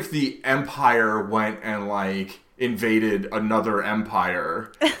if the Empire went and invaded another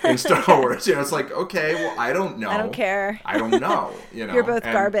empire in Star Wars. It's like, okay, well, I don't know. I don't care. I don't know. You're both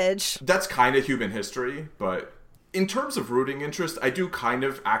garbage. That's kind of human history, but in terms of rooting interest, I do kind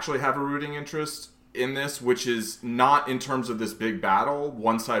of actually have a rooting interest in this, which is not in terms of this big battle,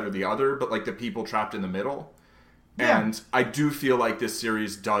 one side or the other, but the people trapped in the middle. Yeah. And I do feel like this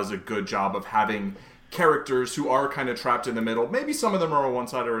series does a good job of having characters who are kind of trapped in the middle. Maybe some of them are on one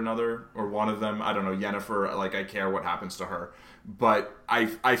side or another, or one of them. I don't know, Yennefer, I care what happens to her. But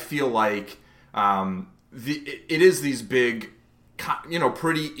I feel like it is these big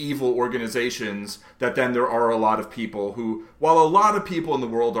pretty evil organizations, that then there are a lot of people who, while a lot of people in the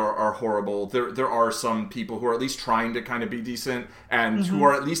world are horrible, there are some people who are at least trying to kind of be decent and who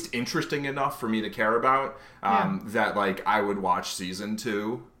are at least interesting enough for me to care about, that, like, I would watch season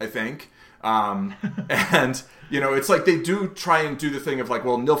 2, I think. And, it's like they do try and do the thing of, like,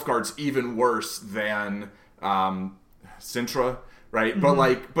 well, Nilfgaard's even worse than Sintra, right?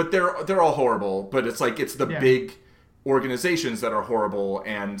 But they're all horrible, but it's like it's the big organizations that are horrible,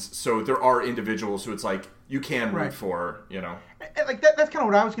 and so there are individuals who it's like you can root for, Like that's kind of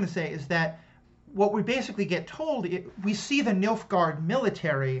what I was going to say, is that what we basically get told, we see the Nilfgaard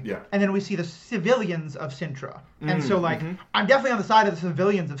military, and then we see the civilians of Sintra. And so, like, I'm definitely on the side of the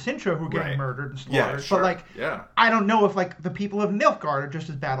civilians of Sintra who are getting murdered and slaughtered. But, like, I don't know if, like, the people of Nilfgaard are just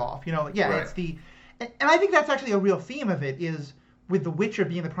as bad off. It's the... And I think that's actually a real theme of it, is with The Witcher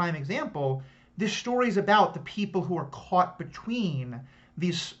being the prime example, this story is about the people who are caught between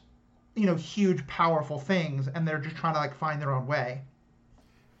these, huge, powerful things, and they're just trying to, like, find their own way.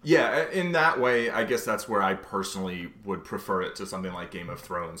 Yeah, in that way, I guess that's where I personally would prefer it to something like Game of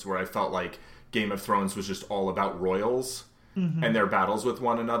Thrones, where I felt like Game of Thrones was just all about royals and their battles with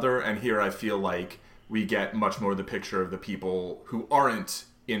one another, and here I feel like we get much more the picture of the people who aren't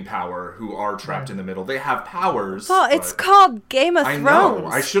in power, who are trapped in the middle. They have powers. Well, it's called Game of Thrones. I know.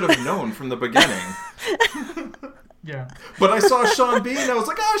 I should have known from the beginning. Yeah. But I saw Sean Bean. I was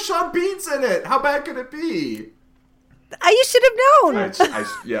like, Sean Bean's in it. How bad could it be? You should have known.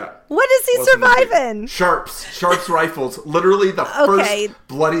 Yeah. What does he survive in? Sharps rifles. Literally the first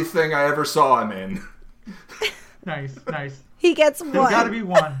bloody thing I ever saw him in. Nice. He gets one. There's got to be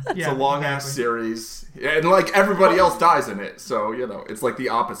one. Yeah, it's a long-ass series. And, like, everybody else dies in it. So, it's like the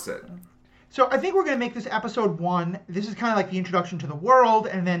opposite. So I think we're going to make this episode 1. This is kind of like the introduction to the world.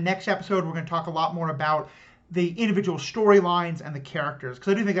 And then next episode, we're going to talk a lot more about the individual storylines and the characters.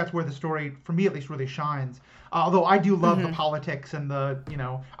 Because I do think that's where the story, for me at least, really shines. Although I do love the politics and the,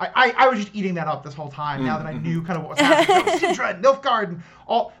 I was just eating that up this whole time now that I knew kind of what was happening. Sintra and Nilfgaard and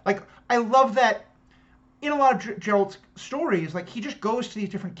all. Like, I love that. In a lot of Geralt's stories, like, he just goes to these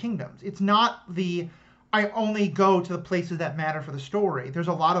different kingdoms. It's not I only go to the places that matter for the story. There's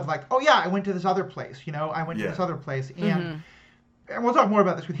a lot of, like, I went to this other place, I went to this other place. And we'll talk more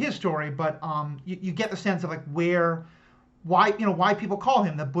about this with his story, but you get the sense of, like, why people call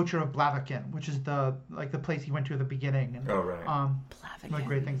him the Butcher of Blaviken, which is the place he went to at the beginning. And, Blaviken. Like,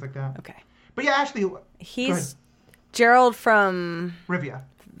 great things like that. Okay. But yeah, actually, he's Geralt from Rivia.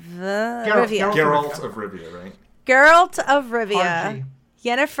 Geralt of Rivia, right? Geralt of Rivia. RG.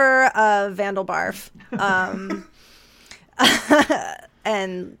 Yennefer of Vandalbarf.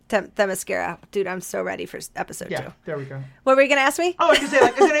 And Themyscira. Dude, I'm so ready for episode 2. Yeah, there we go. What were you going to ask me? Oh, I was going to say,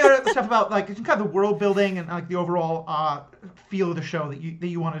 like, is there any other stuff about, like, kind of the world building and, like, the overall feel of the show that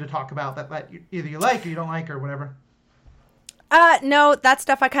you wanted to talk about that either you like or you don't like or whatever? No, that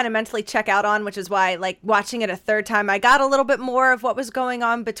stuff I kind of mentally check out on, which is why, like, watching it a third time, I got a little bit more of what was going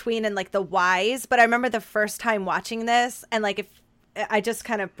on between and, like, the whys. But I remember the first time watching this, and, like, if I just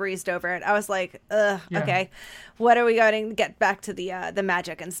kind of breezed over it. I was like, okay, what are we going to get back to the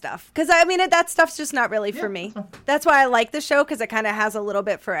magic and stuff? Because, I mean, that stuff's just not really for me. That's why I like the show, because it kind of has a little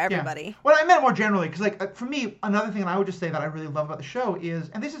bit for everybody. Yeah. Well, I meant more generally, because, like, for me, another thing that I would just say that I really love about the show is,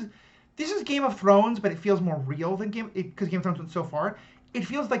 and this is Game of Thrones, but it feels more real than because Game of Thrones went so far. It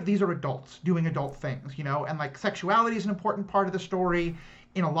feels like these are adults doing adult things, and, like, sexuality is an important part of the story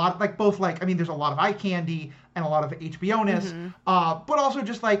in a lot, like, both, like, I mean, there's a lot of eye candy and a lot of HBO-ness, but also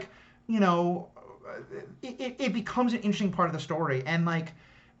just, like, it becomes an interesting part of the story, and, like,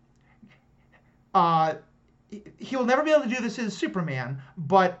 he'll never be able to do this as Superman,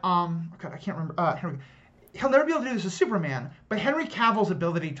 but, God, I can't remember, he'll never be able to do this as Superman, but Henry Cavill's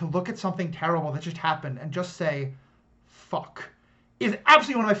ability to look at something terrible that just happened and just say, fuck, is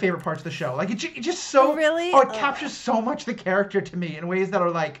absolutely one of my favorite parts of the show. Like, it's just so... Really? It captures so much the character to me in ways that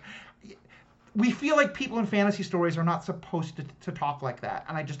are, like... We feel like people in fantasy stories are not supposed to talk like that,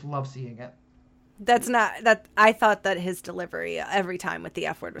 and I just love seeing it. I thought that his delivery every time with the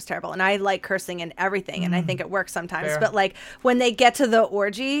F word was terrible, and I like cursing and everything, and I think it works sometimes. Fair. But, like, when they get to the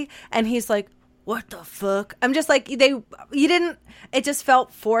orgy, and he's like, what the fuck? I'm just like, it just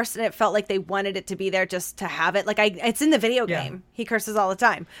felt forced, and it felt like they wanted it to be there just to have it. Like, it's in the video game. He curses all the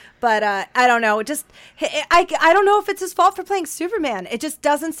time. But I don't know. I don't know if it's his fault for playing Superman. It just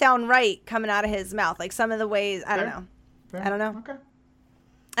doesn't sound right coming out of his mouth. Like, some of the ways, I don't know. Fair. I don't know. Okay.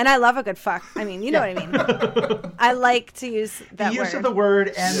 And I love a good fuck. I mean, you know what I mean. I like to use that word. The use of the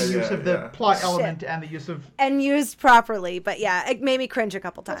word and the use of the plot element and the use of... And used properly. But, yeah, it made me cringe a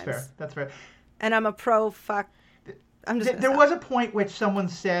couple times. That's fair. And I'm a pro fuck I'm just. There was a point which someone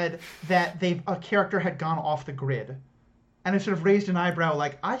said that a character had gone off the grid. And I sort of raised an eyebrow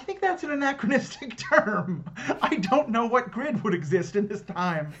like, I think that's an anachronistic term. I don't know what grid would exist in this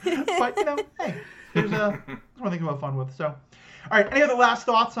time. But, hey, there's one thing to have fun with. So, all right, any other last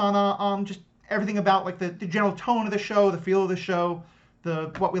thoughts on just everything about like the general tone of the show, the feel of the show,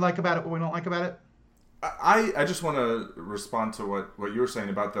 what we like about it, what we don't like about it? I just want to respond to what you were saying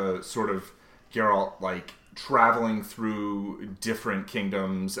about the sort of Geralt, like, traveling through different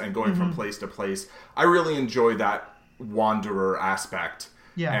kingdoms and going from place to place. I really enjoy that wanderer aspect.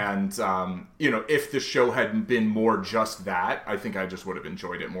 Yeah. And, if the show had been more just that, I think I just would have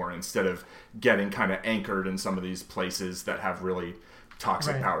enjoyed it more instead of getting kind of anchored in some of these places that have really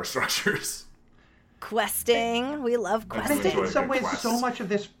toxic power structures. Questing. We love questing. I think in some ways so much of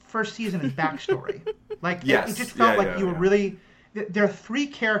this first season is backstory. Like, yes. it just felt like you were really... There are 3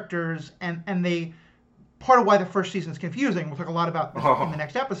 characters, and they... Part of why the first season is confusing, we'll talk a lot about this in the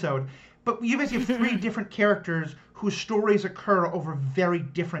next episode, but you basically have 3 different characters whose stories occur over very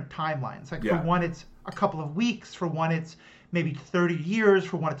different timelines. Like, for one, it's a couple of weeks. For one, it's maybe 30 years.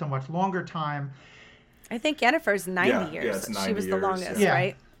 For one, it's a much longer time. I think Yennefer's 90 years. Yeah, it's 90 she was years, the longest, yeah.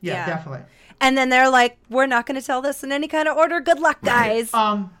 right? Yeah, definitely. And then they're like, we're not going to tell this in any kind of order. Good luck, guys.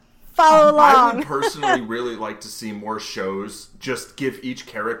 Follow along. I would personally really like to see more shows just give each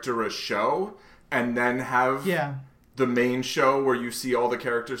character a show and then have the main show where you see all the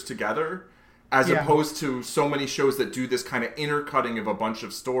characters together, as opposed to so many shows that do this kind of intercutting of a bunch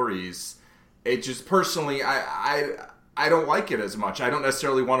of stories. It just, personally, I don't like it as much. I don't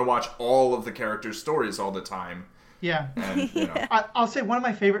necessarily want to watch all of the characters' stories all the time. Yeah. And, I'll say one of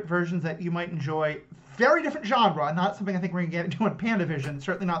my favorite versions that you might enjoy, very different genre, not something I think we're going to get into on PandaVision,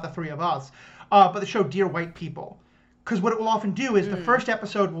 certainly not the 3 of us, but the show Dear White People. Because what it will often do is the first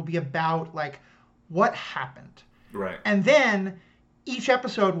episode will be about, like, what happened. Right. And then each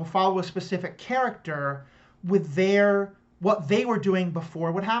episode will follow a specific character with what they were doing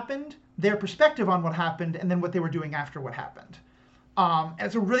before what happened, their perspective on what happened, and then what they were doing after what happened. And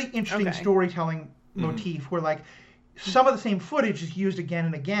it's a really interesting storytelling motif where, like, some of the same footage is used again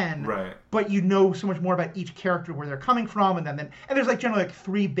and again, right? But you know so much more about each character, where they're coming from, and there's like generally like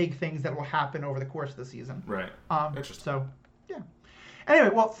 3 big things that will happen over the course of the season. Right. Interesting. So, yeah. Anyway,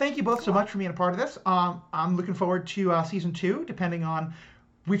 well, thank you both so much for being a part of this. I'm looking forward to season 2, depending on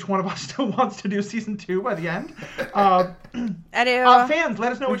which one of us still wants to do season 2 by the end. I do. Fans,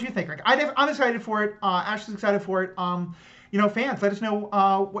 let us know what you think. Like, I'm excited for it. Ashley's excited for it. Fans, let us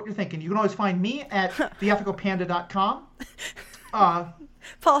know what you're thinking. You can always find me at theethicalpanda.com.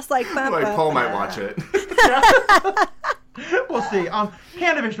 Paul's like, Paul might watch it. We'll see.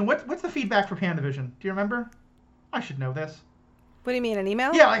 PandaVision, what's the feedback for PandaVision? Do you remember? I should know this. What do you mean, an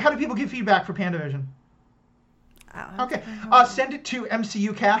email? Yeah, like how do people give feedback for PandaVision? Okay. Send it to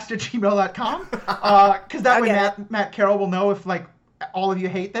mcucast@gmail.com. Because that way Matt Carroll will know if, like, all of you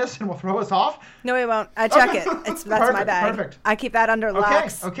hate this and will throw us off. No, he won't. I check it. That's perfect, my bag. Perfect. I keep that under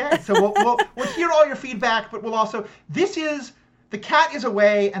locks. Okay. So we'll hear all your feedback, but we'll also, the cat is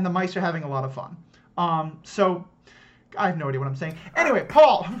away and the mice are having a lot of fun. So I have no idea what I'm saying. Anyway,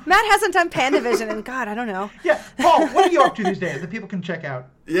 Paul. Matt hasn't done PandaVision in, God, I don't know. Yeah, Paul, what are you up to these days that people can check out?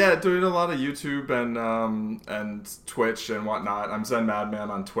 Yeah, doing a lot of YouTube and Twitch and whatnot. I'm Zen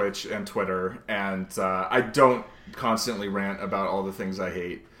Madman on Twitch and Twitter, and I don't constantly rant about all the things I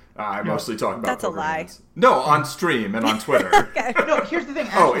hate. I mostly talk about That's a lie. Hands. No, on stream and on Twitter. Okay. No, here's the thing.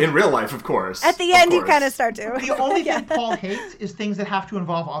 In real life, of course. At the end, you kind of start to. The only thing Paul hates is things that have to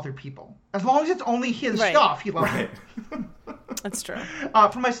involve other people. As long as it's only his stuff, he loves it. That's true.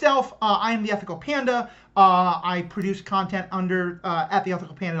 For myself, I am The Ethical Panda. I produce content under at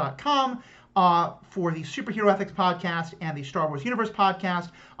theethicalpanda.com for the Superhero Ethics podcast and the Star Wars Universe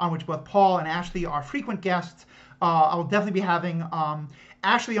podcast, on which both Paul and Ashley are frequent guests. I will definitely be having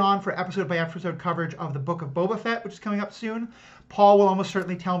Ashley on for episode-by-episode coverage of the Book of Boba Fett, which is coming up soon. Paul will almost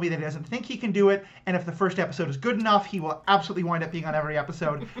certainly tell me that he doesn't think he can do it, and if the first episode is good enough, he will absolutely wind up being on every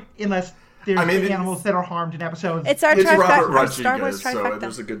episode, unless there's animals that are harmed in episodes. It's our trifecta. Star Wars trifecta. So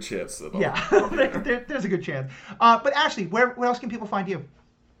there's a good chance that there's a good chance. But Ashley, where else can people find you?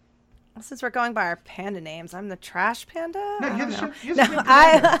 Since we're going by our panda names, I'm the Trash Panda. No,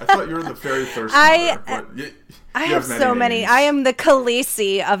 I thought you were the Fairy Thirsty. I have so many. I am the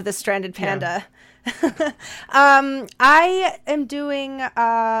Khaleesi of the Stranded Panda. Yeah. I am doing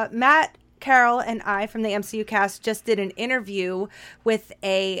Matt Carol and I from the MCU cast just did an interview with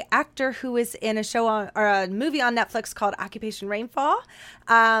a actor who is in a show or a movie on Netflix called Occupation Rainfall.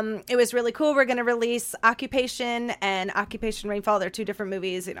 It was really cool. We're going to release Occupation and Occupation Rainfall. They're two different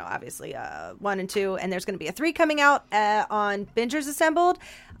movies, obviously 1 and 2, and there's going to be a 3 coming out on Bingers Assembled.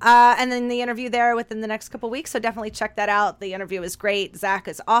 And then the interview there within the next couple weeks. So definitely check that out. The interview is great. Zach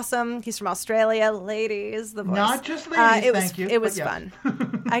is awesome. He's from Australia. Ladies, the voice. Not just ladies, thank you. It was fun.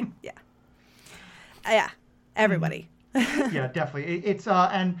 Everybody. Yeah, definitely. It's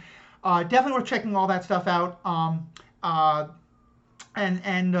and definitely worth checking all that stuff out.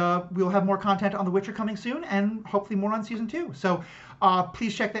 And we'll have more content on The Witcher coming soon, and hopefully more on season 2. So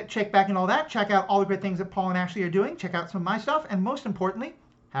please check back and all that. Check out all the great things that Paul and Ashley are doing. Check out some of my stuff, and most importantly,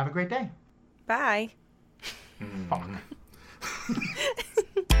 have a great day. Bye.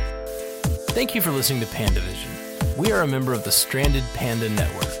 Thank you for listening to PandaVision. We are a member of the Stranded Panda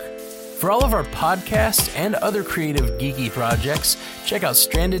Network. For all of our podcasts and other creative geeky projects, check out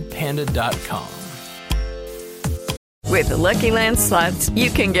strandedpanda.com. With the Lucky Land Slots, you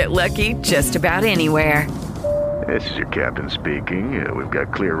can get lucky just about anywhere. This is your captain speaking. We've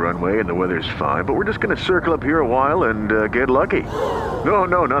got clear runway and the weather's fine, but we're just going to circle up here a while and get lucky.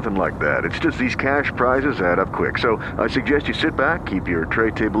 No, nothing like that. It's just these cash prizes add up quick. So I suggest you sit back, keep your tray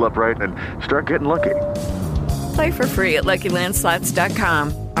table upright, and start getting lucky. Play for free at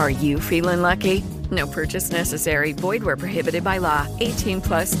LuckyLandSlots.com. Are you feeling lucky? No purchase necessary. Void where prohibited by law.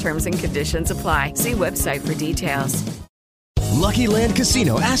 18+ terms and conditions apply. See website for details. Lucky Land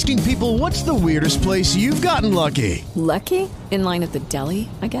Casino, asking people, what's the weirdest place you've gotten lucky? Lucky? In line at the deli,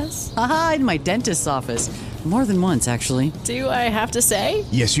 I guess? Aha, in my dentist's office. More than once, actually. Do I have to say?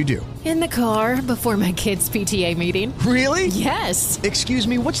 Yes, you do. In the car before my kids' PTA meeting. Really? Yes. Excuse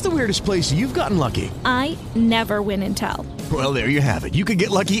me, what's the weirdest place you've gotten lucky? I never win and tell. Well, there you have it. You can get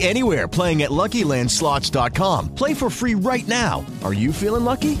lucky anywhere, playing at LuckyLandSlots.com. Play for free right now. Are you feeling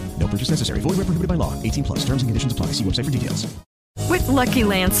lucky? No purchase necessary. Void where prohibited by law. 18+. Terms and conditions apply. See website for details. With Lucky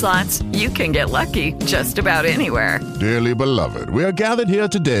Land Slots, you can get lucky just about anywhere. Dearly beloved, we are gathered here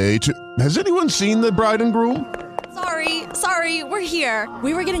today to... Has anyone seen the bride and groom? Sorry, we're here.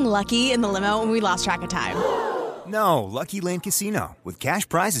 We were getting lucky in the limo and we lost track of time. No, Lucky Land Casino, with cash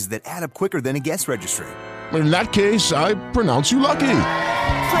prizes that add up quicker than a guest registry. In that case, I pronounce you lucky.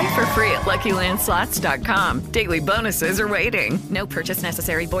 Play for free at LuckyLandSlots.com. Daily bonuses are waiting. No purchase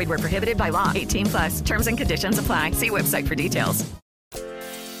necessary. Void where prohibited by law. 18+. Terms and conditions apply. See website for details.